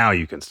 So now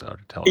you can start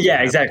to tell us.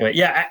 Yeah, exactly.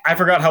 Yeah, I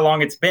forgot how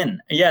long it's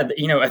been. Yeah,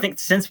 I think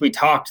since we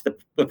talked,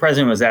 the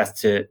president was asked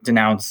to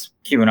denounce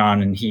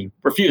QAnon, and he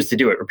refused to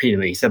do it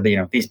repeatedly. He said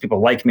that, these people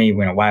like me.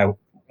 Why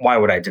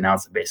would I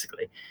denounce it,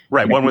 basically?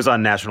 Right. One was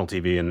on national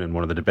TV in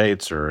one of the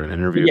debates or an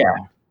interview. Yeah.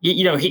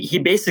 He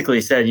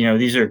basically said,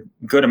 these are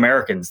good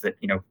Americans that,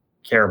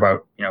 care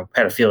about,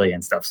 pedophilia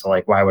and stuff. So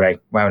why would I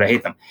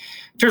hate them?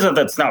 Turns out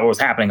that's not what was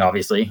happening,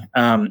 obviously.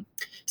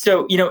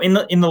 So, in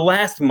the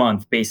last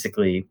month,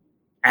 basically,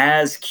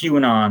 as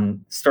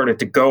QAnon started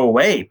to go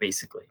away,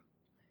 basically,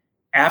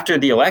 after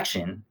the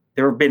election,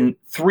 there have been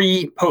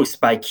 3 posts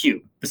by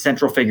Q, the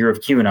central figure of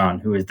QAnon,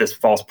 who is this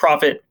false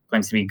prophet,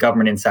 claims to be a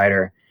government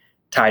insider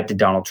tied to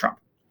Donald Trump.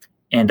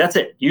 And that's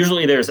it.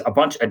 Usually there's a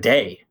bunch a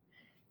day.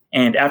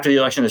 And after the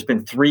election, there's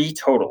been 3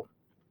 total.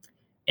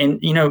 And,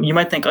 you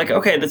might think like,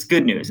 okay, that's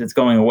good news. It's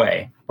going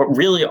away. But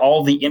really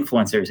all the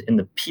influencers and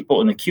the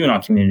people in the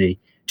QAnon community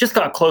just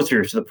got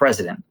closer to the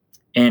president,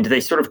 and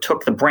they sort of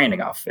took the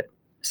branding off it.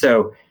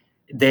 So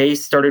they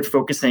started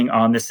focusing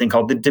on this thing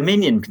called the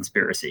Dominion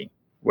conspiracy,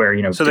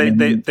 where, So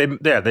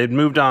they'd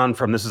moved on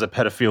from this is a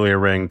pedophilia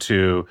ring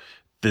to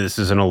this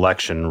is an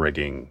election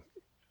rigging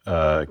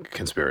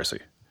conspiracy.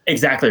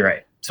 Exactly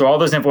right. So all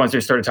those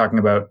influencers started talking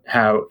about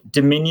how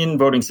Dominion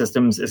voting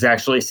systems is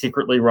actually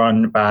secretly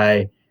run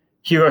by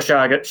Hugo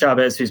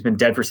Chavez, who's been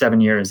dead for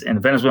 7 years, and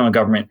the Venezuelan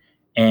government,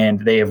 and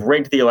they have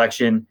rigged the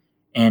election.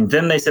 And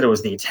then they said it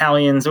was the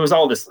Italians. It was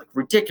all this like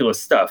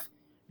ridiculous stuff.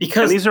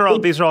 Because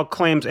and these are all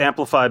claims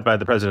amplified by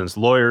the president's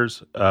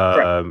lawyers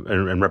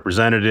and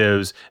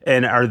representatives.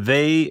 And are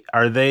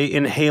they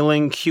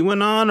inhaling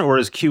QAnon, or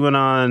is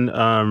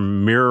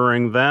QAnon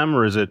mirroring them,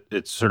 or is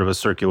it's sort of a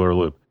circular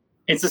loop?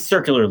 It's a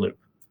circular loop.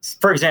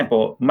 For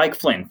example, Mike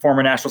Flynn,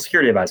 former national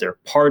security advisor,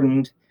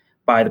 pardoned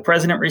by the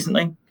president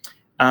recently.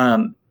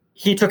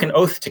 He took an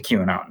oath to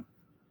QAnon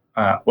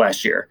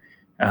last year.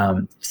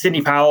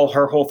 Sidney Powell,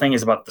 her whole thing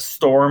is about the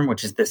Storm,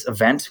 which is this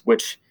event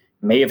which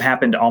may have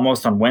happened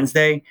almost on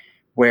Wednesday,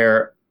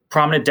 where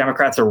prominent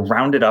Democrats are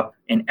rounded up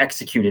and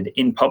executed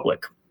in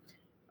public.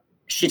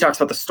 She talks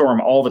about the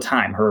Storm all the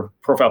time. Her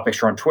profile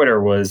picture on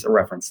Twitter was a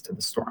reference to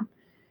the Storm.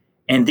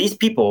 And these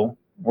people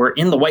were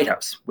in the White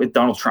House with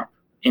Donald Trump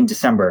in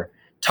December,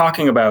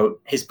 talking about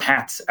his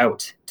paths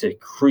out to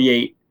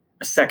create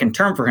a second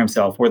term for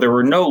himself where there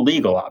were no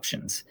legal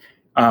options.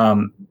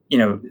 The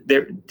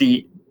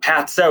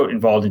paths out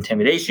involved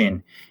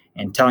intimidation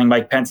and telling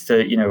Mike Pence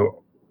to,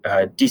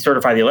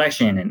 decertify the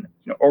election and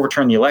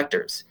overturn the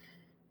electors.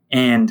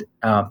 And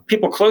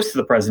people close to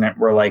the president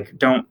were like,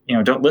 don't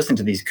listen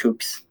to these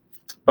kooks.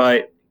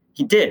 But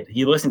he did.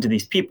 He listened to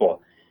these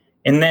people.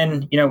 And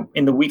then,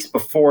 in the weeks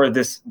before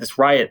this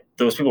riot,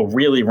 those people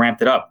really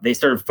ramped it up. They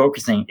started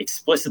focusing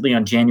explicitly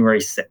on January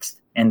 6th.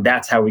 And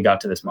that's how we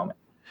got to this moment.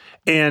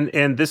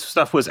 And this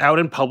stuff was out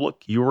in public.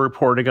 You were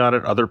reporting on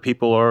it. Other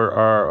people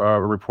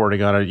are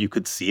reporting on it. You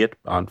could see it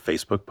on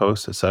Facebook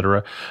posts, et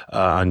cetera,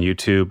 on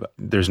YouTube.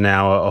 There's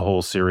now a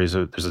whole series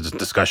of, there's a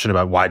discussion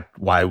about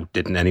why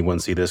didn't anyone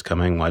see this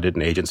coming? Why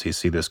didn't agencies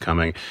see this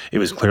coming? It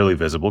was clearly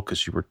visible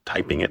because you were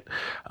typing it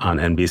on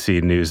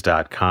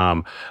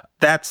NBCnews.com.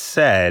 That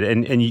said,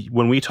 and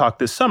when we talked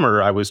this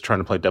summer, I was trying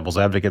to play devil's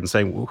advocate and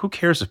saying, well, who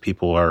cares if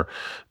people are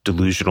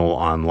delusional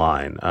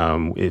online?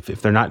 If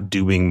they're not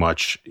doing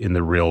much in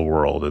the real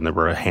world, and there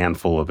were a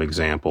handful of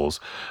examples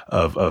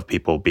of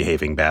people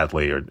behaving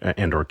badly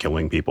or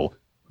killing people.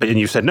 And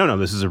you said, no,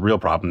 this is a real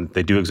problem.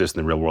 They do exist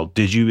in the real world.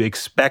 Did you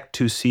expect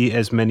to see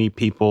as many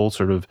people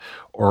sort of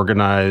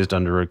organized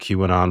under a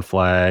QAnon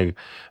flag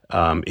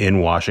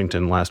in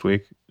Washington last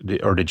week?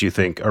 Or did you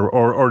think,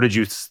 or did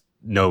you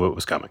know it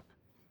was coming?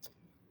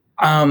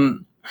 I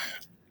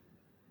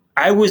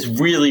was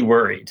really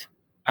worried.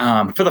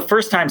 For the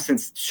first time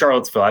since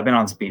Charlottesville, I've been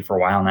on speed for a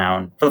while now,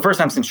 and for the first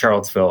time since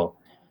Charlottesville,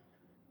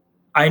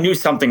 I knew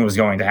something was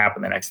going to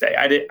happen the next day.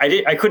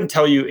 I couldn't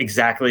tell you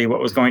exactly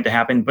what was going to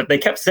happen, but they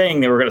kept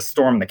saying they were going to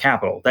storm the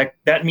Capitol.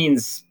 That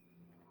means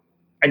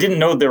I didn't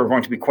know they were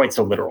going to be quite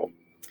so literal,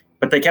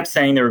 but they kept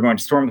saying they were going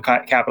to storm the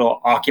Capitol,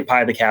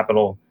 occupy the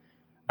Capitol.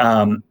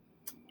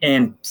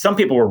 And some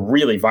people were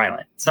really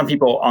violent. Some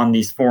people on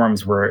these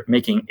forums were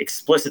making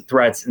explicit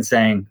threats and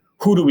saying,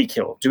 who do we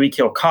kill? Do we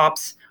kill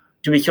cops?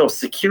 Do we kill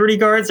security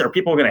guards? Are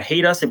people going to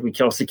hate us if we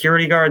kill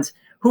security guards?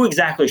 Who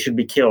exactly should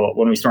we kill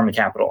when we storm the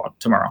Capitol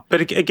tomorrow?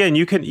 But again,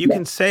 you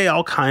can say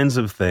all kinds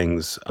of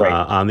things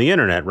on the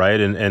internet, right?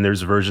 And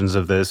there's versions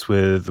of this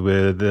with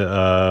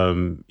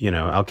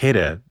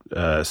Al-Qaeda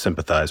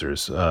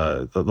sympathizers.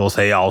 They'll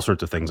say all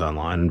sorts of things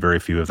online, and very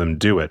few of them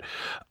do it.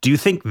 Do you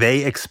think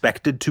they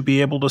expected to be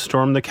able to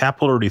storm the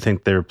Capitol, or do you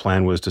think their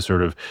plan was to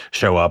sort of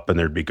show up and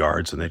there'd be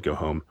guards and they'd go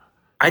home?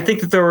 I think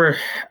that there were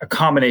a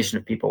combination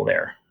of people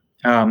there.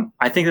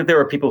 I think that there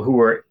were people who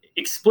were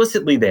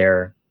explicitly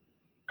there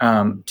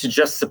to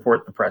just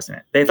support the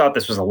president. They thought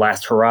this was a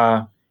last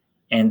hurrah,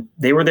 and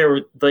they were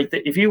there.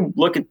 If you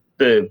look at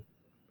the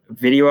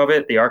video of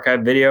it, the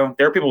archived video,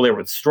 there are people there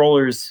with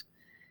strollers.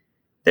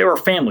 There were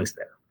families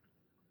there.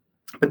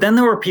 But then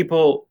there were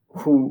people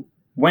who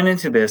went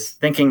into this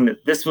thinking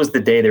that this was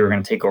the day they were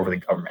going to take over the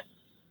government.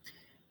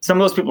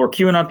 Some of those people were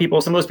QAnon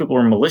people. Some of those people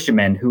were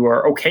militiamen who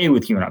are okay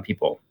with QAnon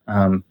people.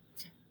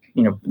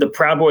 The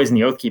Proud Boys and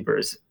the Oath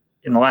Keepers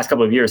in the last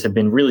couple of years have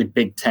been really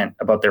big tent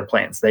about their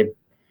plans.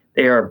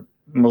 They are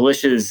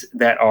militias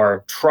that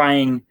are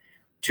trying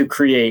to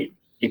create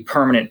a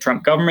permanent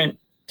Trump government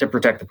to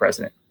protect the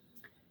president.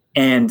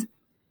 And,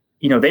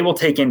 they will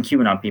take in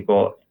QAnon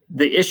people.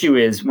 The issue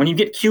is when you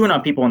get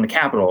QAnon people in the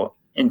Capitol,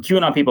 and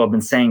QAnon people have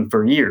been saying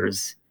for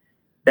years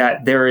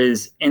that there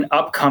is an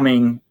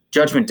upcoming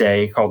judgment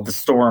day called the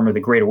Storm or the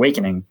Great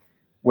Awakening,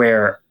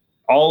 where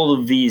all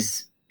of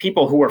these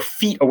people who are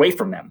feet away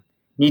from them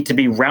need to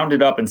be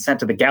rounded up and sent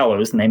to the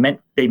gallows. And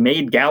they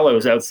made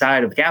gallows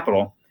outside of the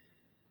Capitol.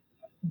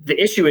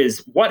 The issue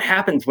is what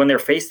happens when they're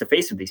face to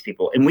face with these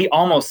people. And we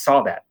almost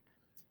saw that.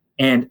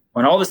 And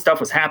when all this stuff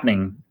was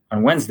happening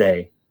on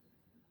Wednesday,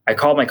 I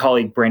called my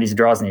colleague Brandy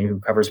Zadrozny, who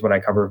covers what I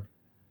cover,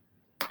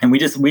 and we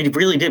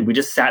really did. We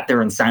just sat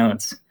there in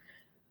silence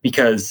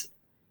because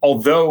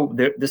although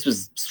this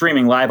was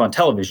streaming live on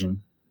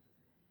television,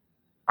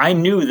 I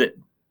knew that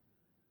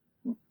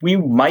we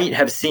might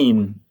have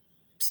seen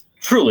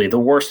truly the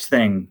worst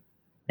thing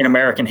in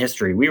American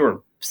history. We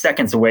were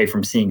seconds away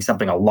from seeing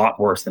something a lot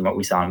worse than what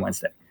we saw on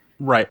Wednesday.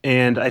 Right.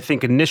 And I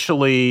think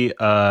initially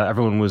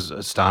everyone was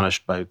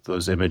astonished by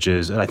those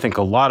images. And I think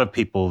a lot of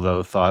people,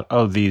 though, thought,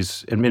 oh,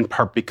 these, in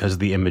part because of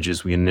the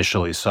images we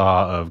initially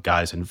saw of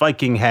guys in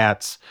Viking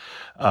hats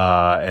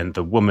and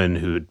the woman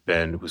who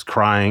was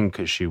crying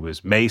because she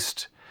was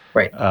maced.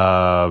 Right.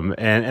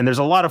 And there's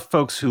a lot of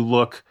folks who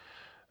look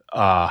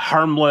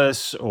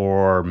harmless,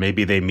 or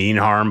maybe they mean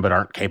harm but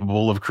aren't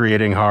capable of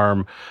creating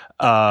harm.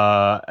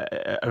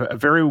 A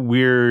very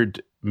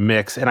weird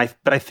mix.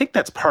 But I think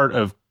that's part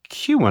of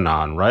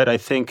QAnon, right? I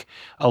think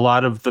a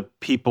lot of the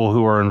people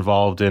who are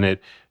involved in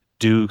it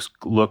do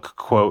look,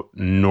 quote,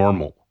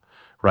 normal,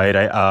 right?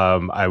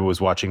 I was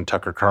watching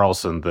Tucker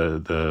Carlson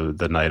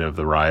the night of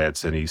the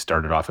riots, and he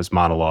started off his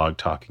monologue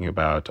talking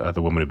about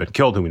the woman who'd been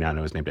killed, who we now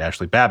know is named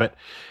Ashley Babbitt.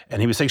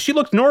 And he was saying, she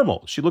looked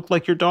normal. She looked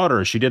like your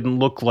daughter. She didn't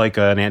look like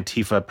an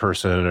Antifa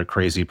person, a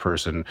crazy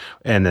person.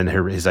 And then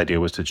his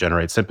idea was to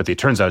generate sympathy. It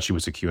turns out she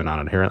was a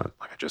QAnon adherent,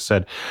 like I just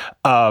said.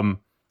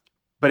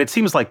 But it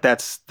seems like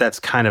that's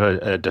kind of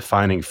a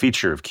defining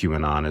feature of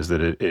QAnon, is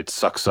that it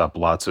sucks up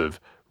lots of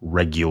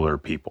regular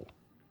people.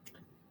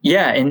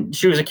 Yeah, and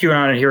she was a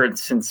QAnon adherent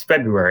since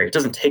February. It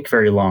doesn't take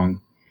very long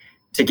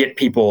to get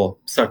people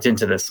sucked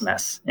into this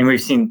mess. And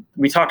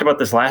we talked about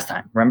this last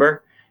time,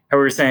 remember? How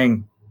we were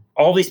saying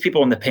all these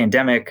people in the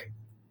pandemic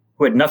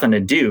who had nothing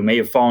to do may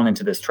have fallen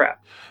into this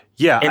trap.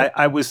 Yeah, and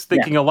I was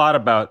thinking a lot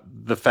about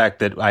the fact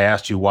that I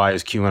asked you, why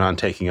is QAnon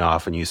taking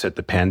off? And you said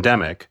the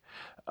pandemic.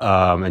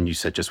 And you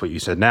said just what you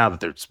said now, that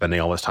they're spending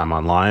all this time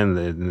online,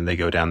 and they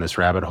go down this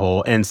rabbit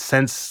hole. And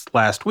since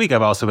last week,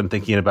 I've also been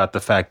thinking about the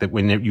fact that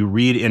when you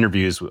read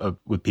interviews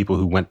with people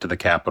who went to the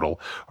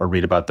Capitol or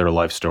read about their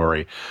life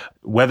story,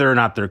 whether or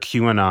not they're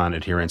QAnon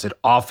adherents,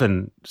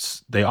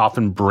 they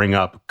often bring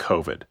up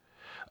COVID.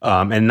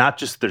 And not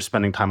just they're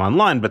spending time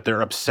online, but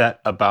they're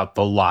upset about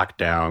the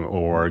lockdown,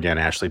 or again,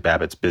 Ashley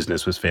Babbitt's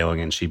business was failing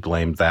and she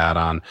blamed that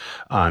on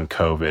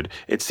COVID.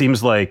 It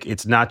seems like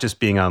it's not just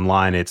being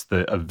online, it's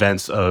the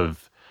events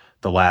of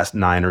the last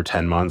 9 or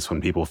 10 months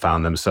when people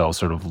found themselves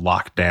sort of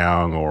locked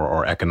down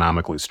or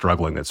economically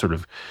struggling that sort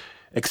of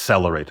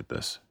accelerated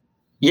this.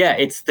 Yeah,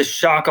 it's the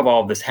shock of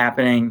all of this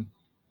happening.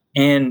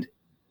 And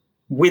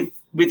with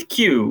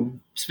Q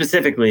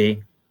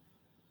specifically,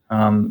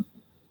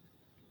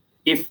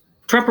 if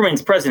Trump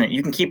remains president,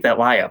 you can keep that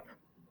lie up.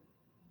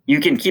 You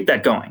can keep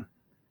that going.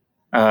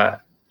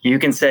 You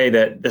can say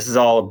that this is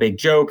all a big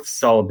joke. This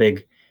is all a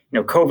big,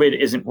 COVID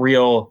isn't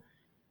real.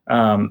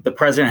 The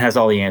president has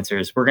all the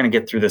answers. We're going to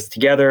get through this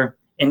together.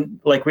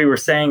 And like we were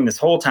saying this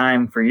whole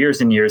time for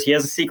years and years, he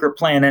has a secret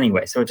plan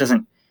anyway. So it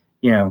doesn't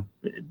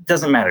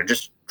matter.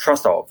 Just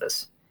trust all of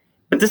this.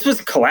 But this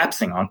was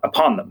collapsing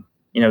upon them.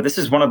 This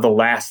is one of the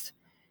last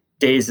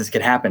days this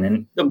could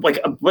happen. And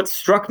what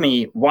struck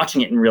me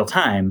watching it in real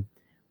time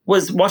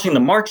was watching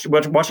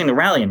the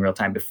rally in real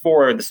time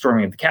before the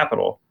storming of the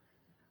Capitol.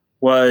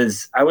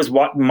 I was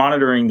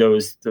monitoring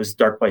those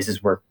dark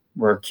places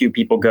where Q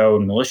people go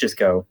and militias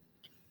go,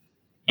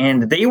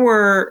 and they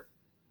were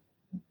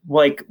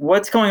like,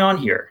 "What's going on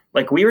here?"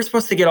 Like, we were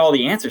supposed to get all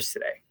the answers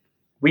today.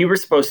 We were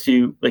supposed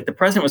to, the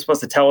president was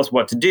supposed to tell us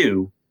what to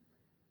do,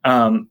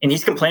 and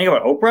he's complaining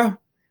about Oprah.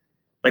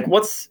 Like,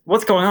 what's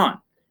going on?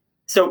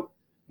 So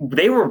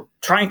they were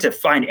trying to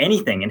find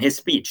anything in his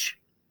speech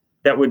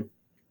that would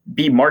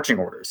be marching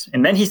orders.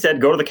 And then he said,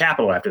 go to the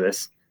Capitol after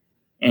this.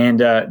 And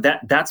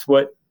that's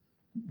what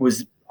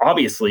was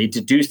obviously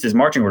deduced as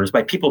marching orders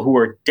by people who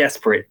were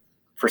desperate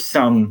for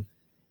some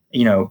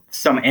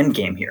end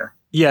game here.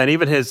 Yeah, and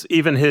even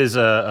his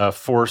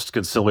forced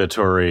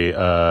conciliatory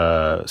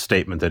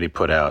statement that he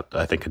put out,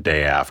 I think a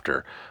day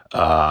after,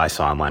 I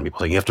saw online people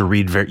saying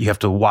you have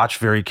to watch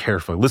very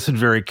carefully, listen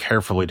very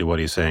carefully to what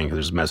he's saying, because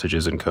there's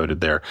messages encoded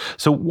there.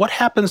 So what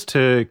happens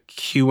to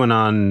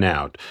QAnon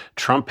now?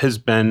 Trump has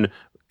been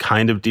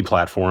kind of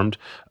deplatformed.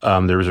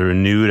 There was a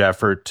renewed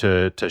effort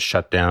to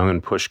shut down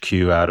and push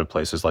Q out of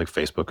places like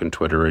Facebook and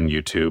Twitter and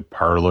YouTube.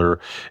 Parler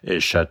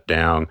is shut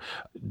down.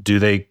 Do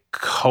they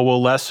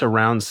coalesce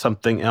around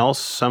something else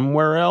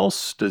somewhere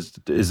else?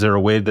 Is there a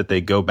way that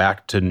they go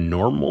back to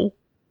normal?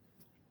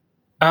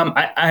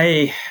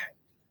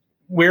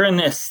 We're in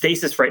a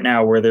stasis right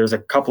now where there's a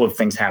couple of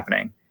things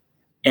happening,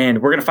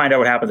 and we're going to find out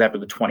what happens after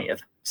the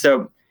 20th.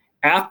 So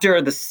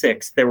after the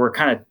 6th, there were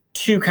kind of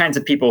two kinds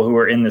of people who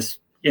were in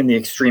the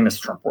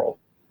extremist Trump world.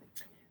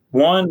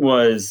 One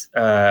was,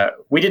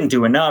 we didn't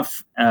do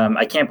enough.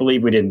 I can't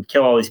believe we didn't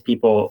kill all these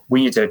people.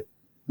 We need to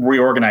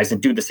reorganize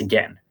and do this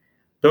again.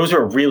 Those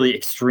are really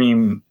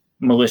extreme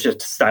militia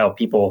style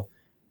people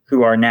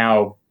who are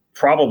now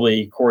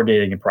probably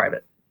coordinating in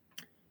private.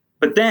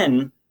 But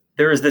then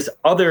there is this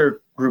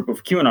other group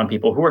of QAnon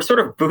people who are sort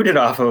of booted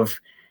off of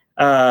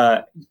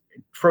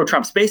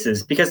pro-Trump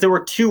spaces because they were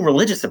too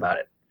religious about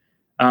it.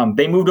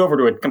 They moved over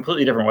to a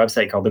completely different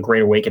website called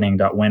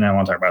thegreatawakening.win. I don't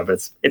want to talk about it,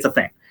 but it's a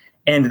thing.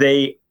 And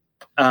they,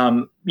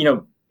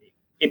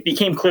 it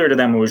became clear to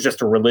them it was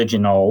just a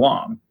religion all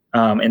along.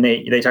 And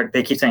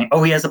they keep saying,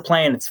 oh, he has a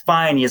plan. It's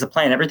fine. He has a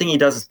plan. Everything he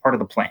does is part of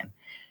the plan.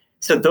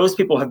 So those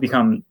people have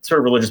become sort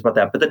of religious about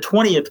that. But the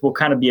 20th will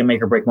kind of be a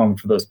make or break moment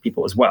for those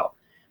people as well.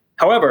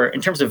 However,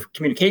 in terms of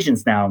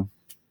communications now,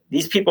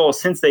 these people,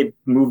 since they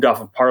moved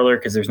off of Parler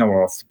because there's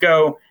nowhere else to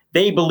go,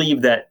 they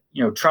believe that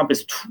Trump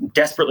is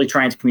desperately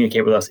trying to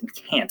communicate with us and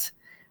can't.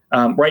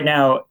 Right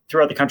now,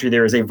 throughout the country,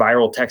 there is a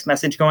viral text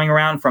message going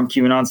around from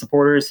QAnon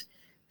supporters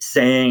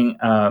saying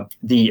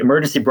the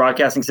emergency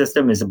broadcasting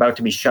system is about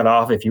to be shut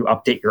off if you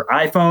update your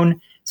iPhone.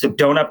 So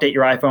don't update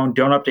your iPhone,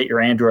 don't update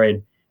your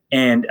Android,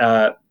 and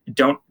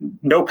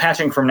no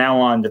patching from now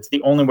on. That's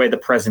the only way the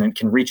president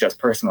can reach us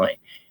personally.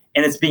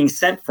 And it's being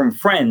sent from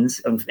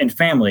friends and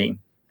family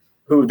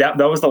who that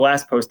was the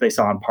last post they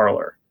saw on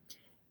Parler.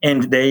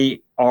 And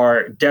they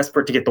are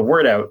desperate to get the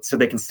word out so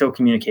they can still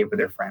communicate with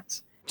their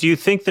friends. Do you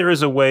think there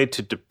is a way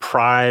to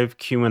deprive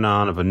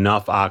QAnon of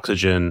enough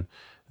oxygen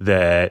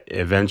that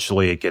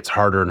eventually it gets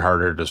harder and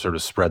harder to sort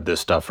of spread this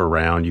stuff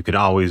around? You can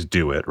always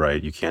do it,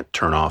 right? You can't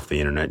turn off the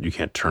internet. You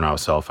can't turn off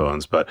cell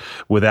phones. But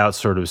without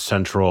sort of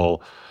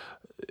central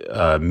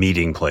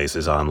meeting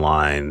places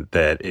online,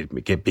 that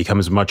it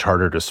becomes much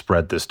harder to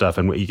spread this stuff.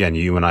 And again,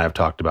 you and I have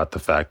talked about the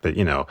fact that,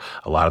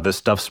 a lot of this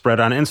stuff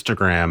spread on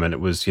Instagram, and it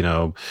was,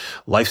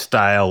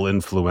 lifestyle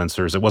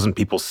influencers. It wasn't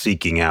people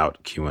seeking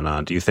out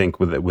QAnon. Do you think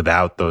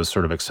without those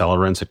sort of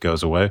accelerants, it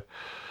goes away,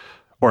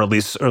 or at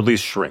least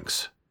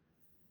shrinks?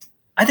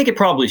 I think it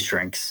probably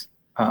shrinks.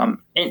 And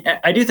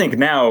I do think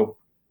now,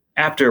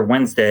 after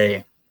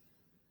Wednesday,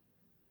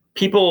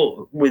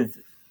 people with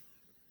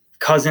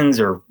cousins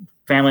or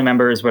family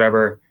members,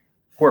 whatever,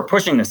 who are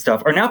pushing this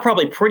stuff are now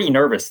probably pretty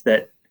nervous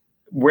that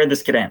where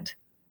this could end.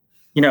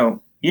 You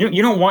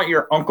don't want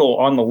your uncle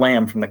on the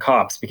lam from the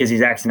cops because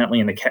he's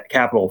accidentally in the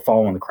Capitol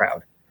following the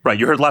crowd. Right.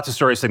 You heard lots of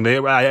stories saying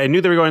I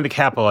knew they were going to the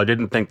Capitol. I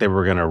didn't think they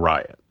were going to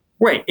riot.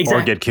 Right.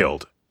 Exactly. Or get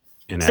killed.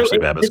 In Ashley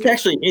Babbitt's this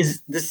actually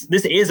is this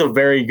is a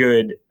very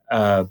good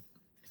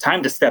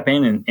time to step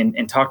in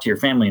and talk to your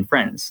family and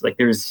friends. Like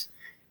there's,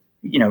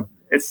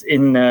 it's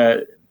in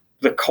the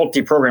cult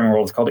deprogramming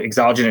world. It's called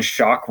exogenous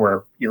shock,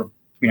 where you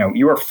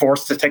are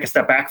forced to take a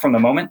step back from the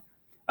moment.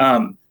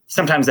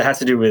 Sometimes it has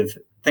to do with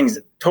things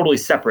totally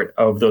separate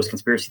of those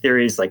conspiracy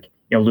theories, like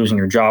losing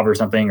your job or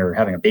something, or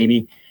having a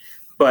baby.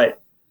 But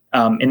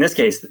in this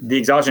case, the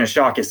exogenous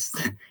shock is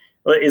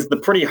the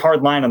pretty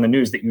hard line on the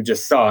news that you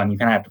just saw, and you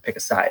kind of have to pick a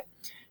side.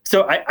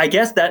 So I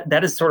guess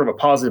that is sort of a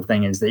positive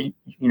thing, is that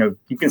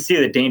you can see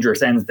the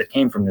dangerous ends that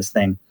came from this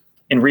thing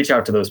and reach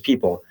out to those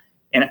people.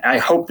 And I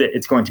hope that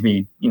it's going to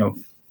be,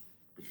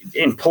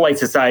 in polite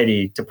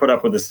society, to put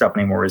up with this stuff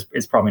anymore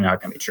is probably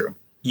not going to be true.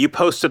 You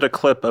posted a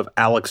clip of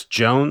Alex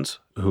Jones,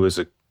 who is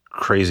a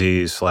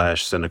crazy /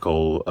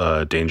 cynical,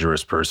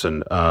 dangerous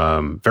person,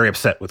 very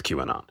upset with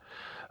QAnon.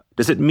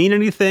 Does it mean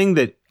anything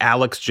that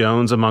Alex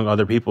Jones, among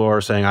other people,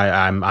 are saying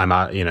I'm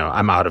out,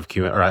 I'm out of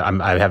QAnon, or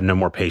I have no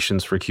more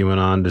patience for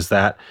QAnon?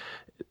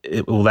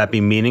 Will that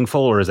be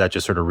meaningful, or does that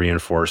just sort of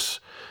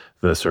reinforce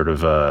the sort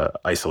of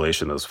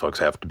isolation those folks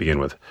have to begin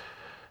with?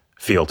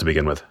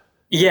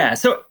 Yeah.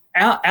 So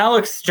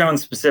Alex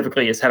Jones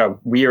specifically has had a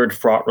weird,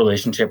 fraught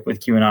relationship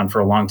with QAnon for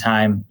a long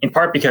time, in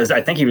part because I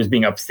think he was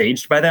being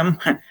upstaged by them.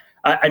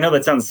 I know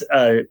that sounds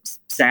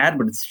sad,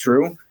 but it's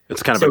true.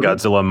 It's kind of a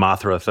Godzilla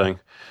Mothra thing.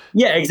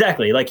 Yeah,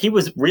 exactly. Like, he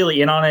was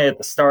really in on it at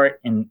the start,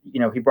 and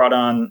he brought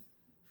on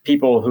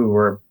people who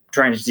were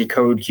trying to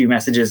decode Q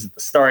messages at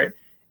the start,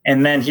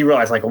 and then he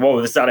realized, like,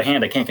 whoa, this is out of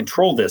hand. I can't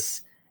control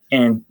this,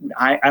 and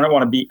I don't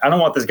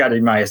want this guy to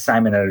be my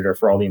assignment editor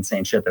for all the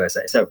insane shit that I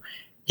say. So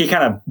he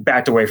kind of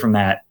backed away from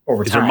that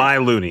over time. These are my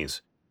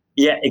loonies.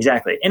 Yeah,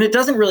 exactly. And it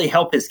doesn't really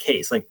help his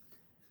case. Like,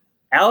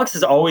 Alex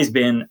has always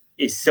been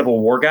a Civil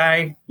War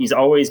guy. He's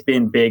always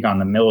been big on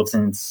the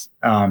militants,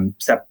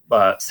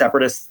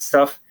 separatist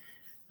stuff.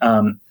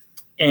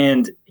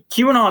 And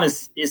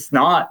QAnon is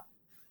not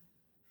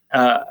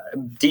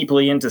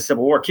deeply into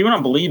Civil War.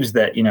 QAnon believes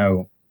that,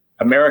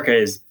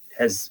 America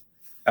has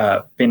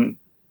been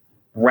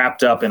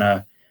wrapped up in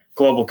a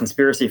global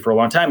conspiracy for a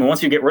long time. And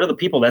once you get rid of the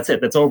people, that's it.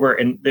 That's over.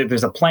 And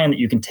there's a plan that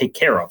you can take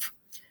care of.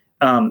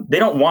 They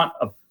don't want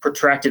a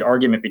protracted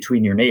argument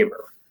between your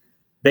neighbor.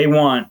 They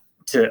want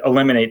to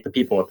eliminate the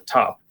people at the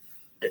top.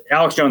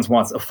 Alex Jones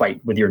wants a fight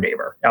with your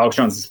neighbor. Alex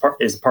Jones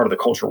is part of the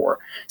culture war.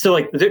 So,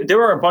 like,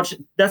 there are a bunch.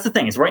 That's the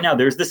thing, is right now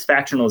there's this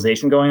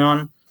factionalization going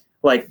on.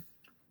 Like,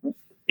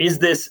 is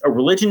this a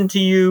religion to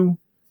you?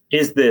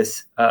 Is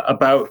this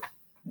about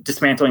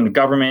dismantling the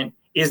government?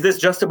 Is this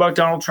just about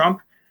Donald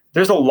Trump?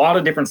 There's a lot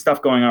of different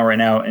stuff going on right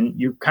now, and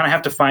you kind of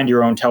have to find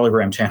your own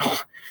Telegram channel.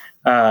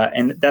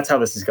 And that's how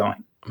this is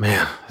going.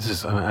 Man, this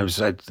is. I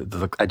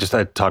just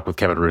had talked with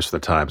Kevin Roose of the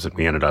Times, and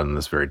we ended on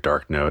this very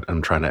dark note.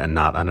 I'm trying to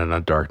not on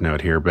a dark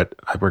note here, but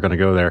we're going to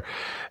go there.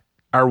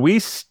 Are we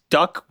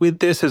stuck with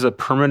this as a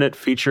permanent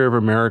feature of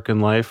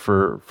American life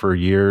for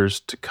years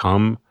to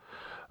come?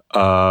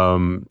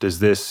 Does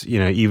this,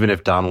 even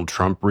if Donald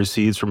Trump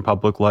recedes from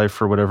public life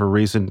for whatever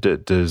reason, do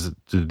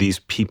these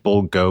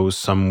people go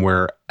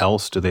somewhere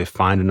else? Do they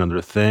find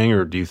another thing?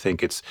 Or do you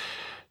think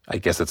I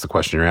guess that's the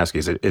question you're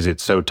asking, is it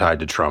so tied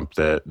to Trump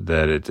that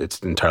it's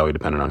entirely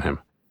dependent on him?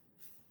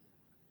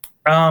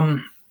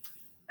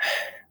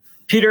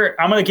 Peter,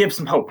 I'm going to give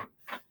some hope.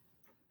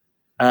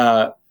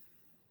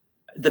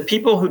 The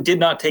people who did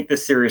not take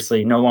this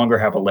seriously no longer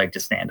have a leg to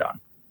stand on.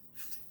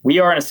 We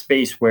are in a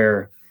space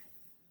where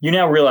you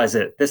now realize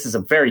that this is a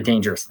very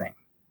dangerous thing.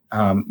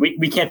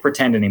 We can't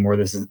pretend anymore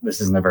this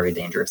isn't a very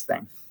dangerous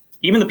thing.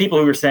 Even the people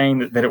who were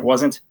saying that it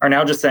wasn't are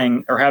now just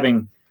saying, or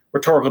having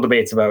rhetorical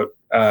debates about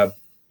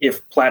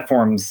if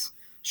platforms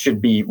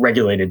should be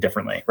regulated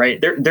differently,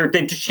 right?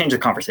 They just changed the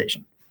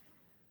conversation.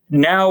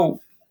 Now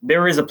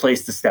there is a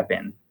place to step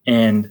in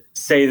and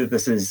say that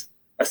this is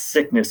a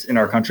sickness in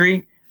our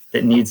country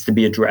that needs to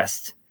be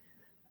addressed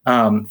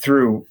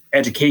through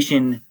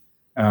education,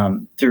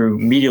 through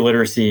media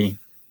literacy,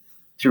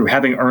 through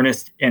having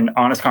earnest and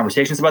honest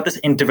conversations about this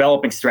and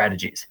developing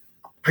strategies.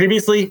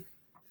 Previously,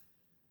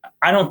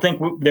 I don't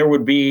think there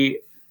would be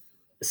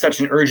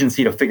such an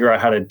urgency to figure out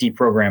how to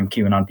deprogram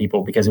QAnon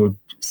people because it would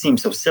seem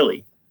so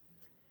silly.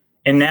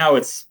 And now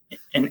it's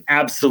an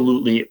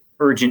absolutely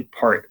urgent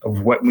part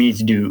of what we need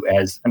to do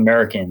as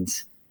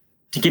Americans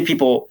to get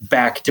people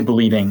back to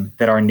believing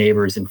that our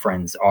neighbors and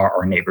friends are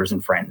our neighbors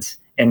and friends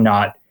and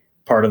not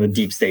part of the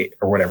deep state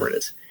or whatever it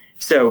is.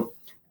 So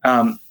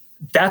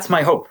that's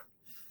my hope.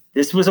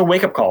 This was a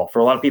wake-up call for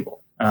a lot of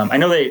people. I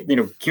know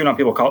QAnon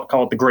people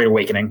call it the Great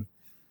Awakening,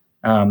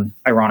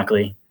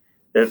 ironically,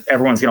 that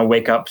everyone's going to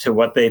wake up to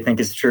what they think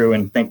is true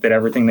and think that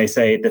everything they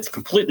say that's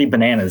completely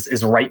bananas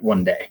is right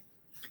one day.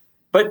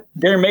 But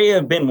there may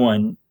have been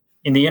one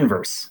in the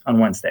inverse on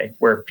Wednesday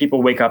where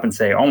people wake up and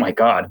say, oh my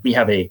God, we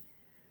have a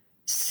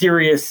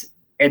serious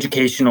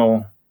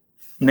educational,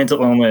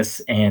 mental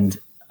illness, and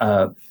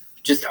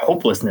just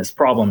hopelessness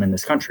problem in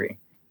this country.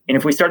 And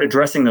if we start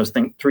addressing those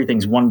three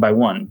things one by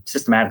one,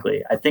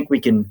 systematically, I think we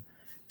can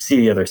see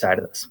the other side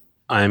of this.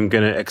 I'm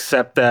going to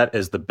accept that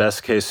as the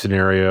best case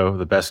scenario,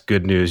 the best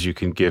good news you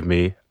can give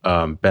me.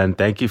 Ben,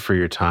 thank you for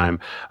your time.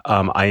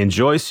 I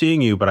enjoy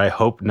seeing you, but I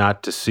hope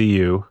not to see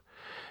you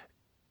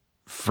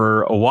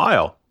for a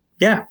while.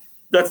 Yeah,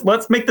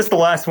 let's make this the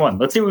last one.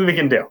 Let's see what we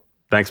can do.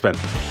 Thanks, Ben.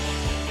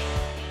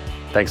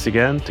 Thanks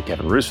again to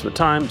Kevin Roose from The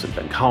Times and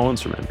Ben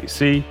Collins from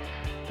NBC.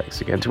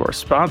 Thanks again to our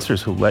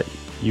sponsors who let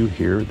you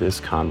hear this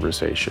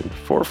conversation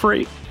for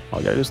free. All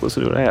you got to do is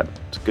listen to an ad.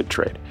 It's a good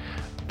trade.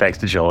 Thanks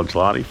to Joel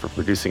Angelotti for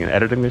producing and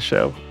editing this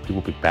show. We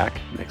will be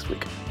back next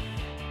week.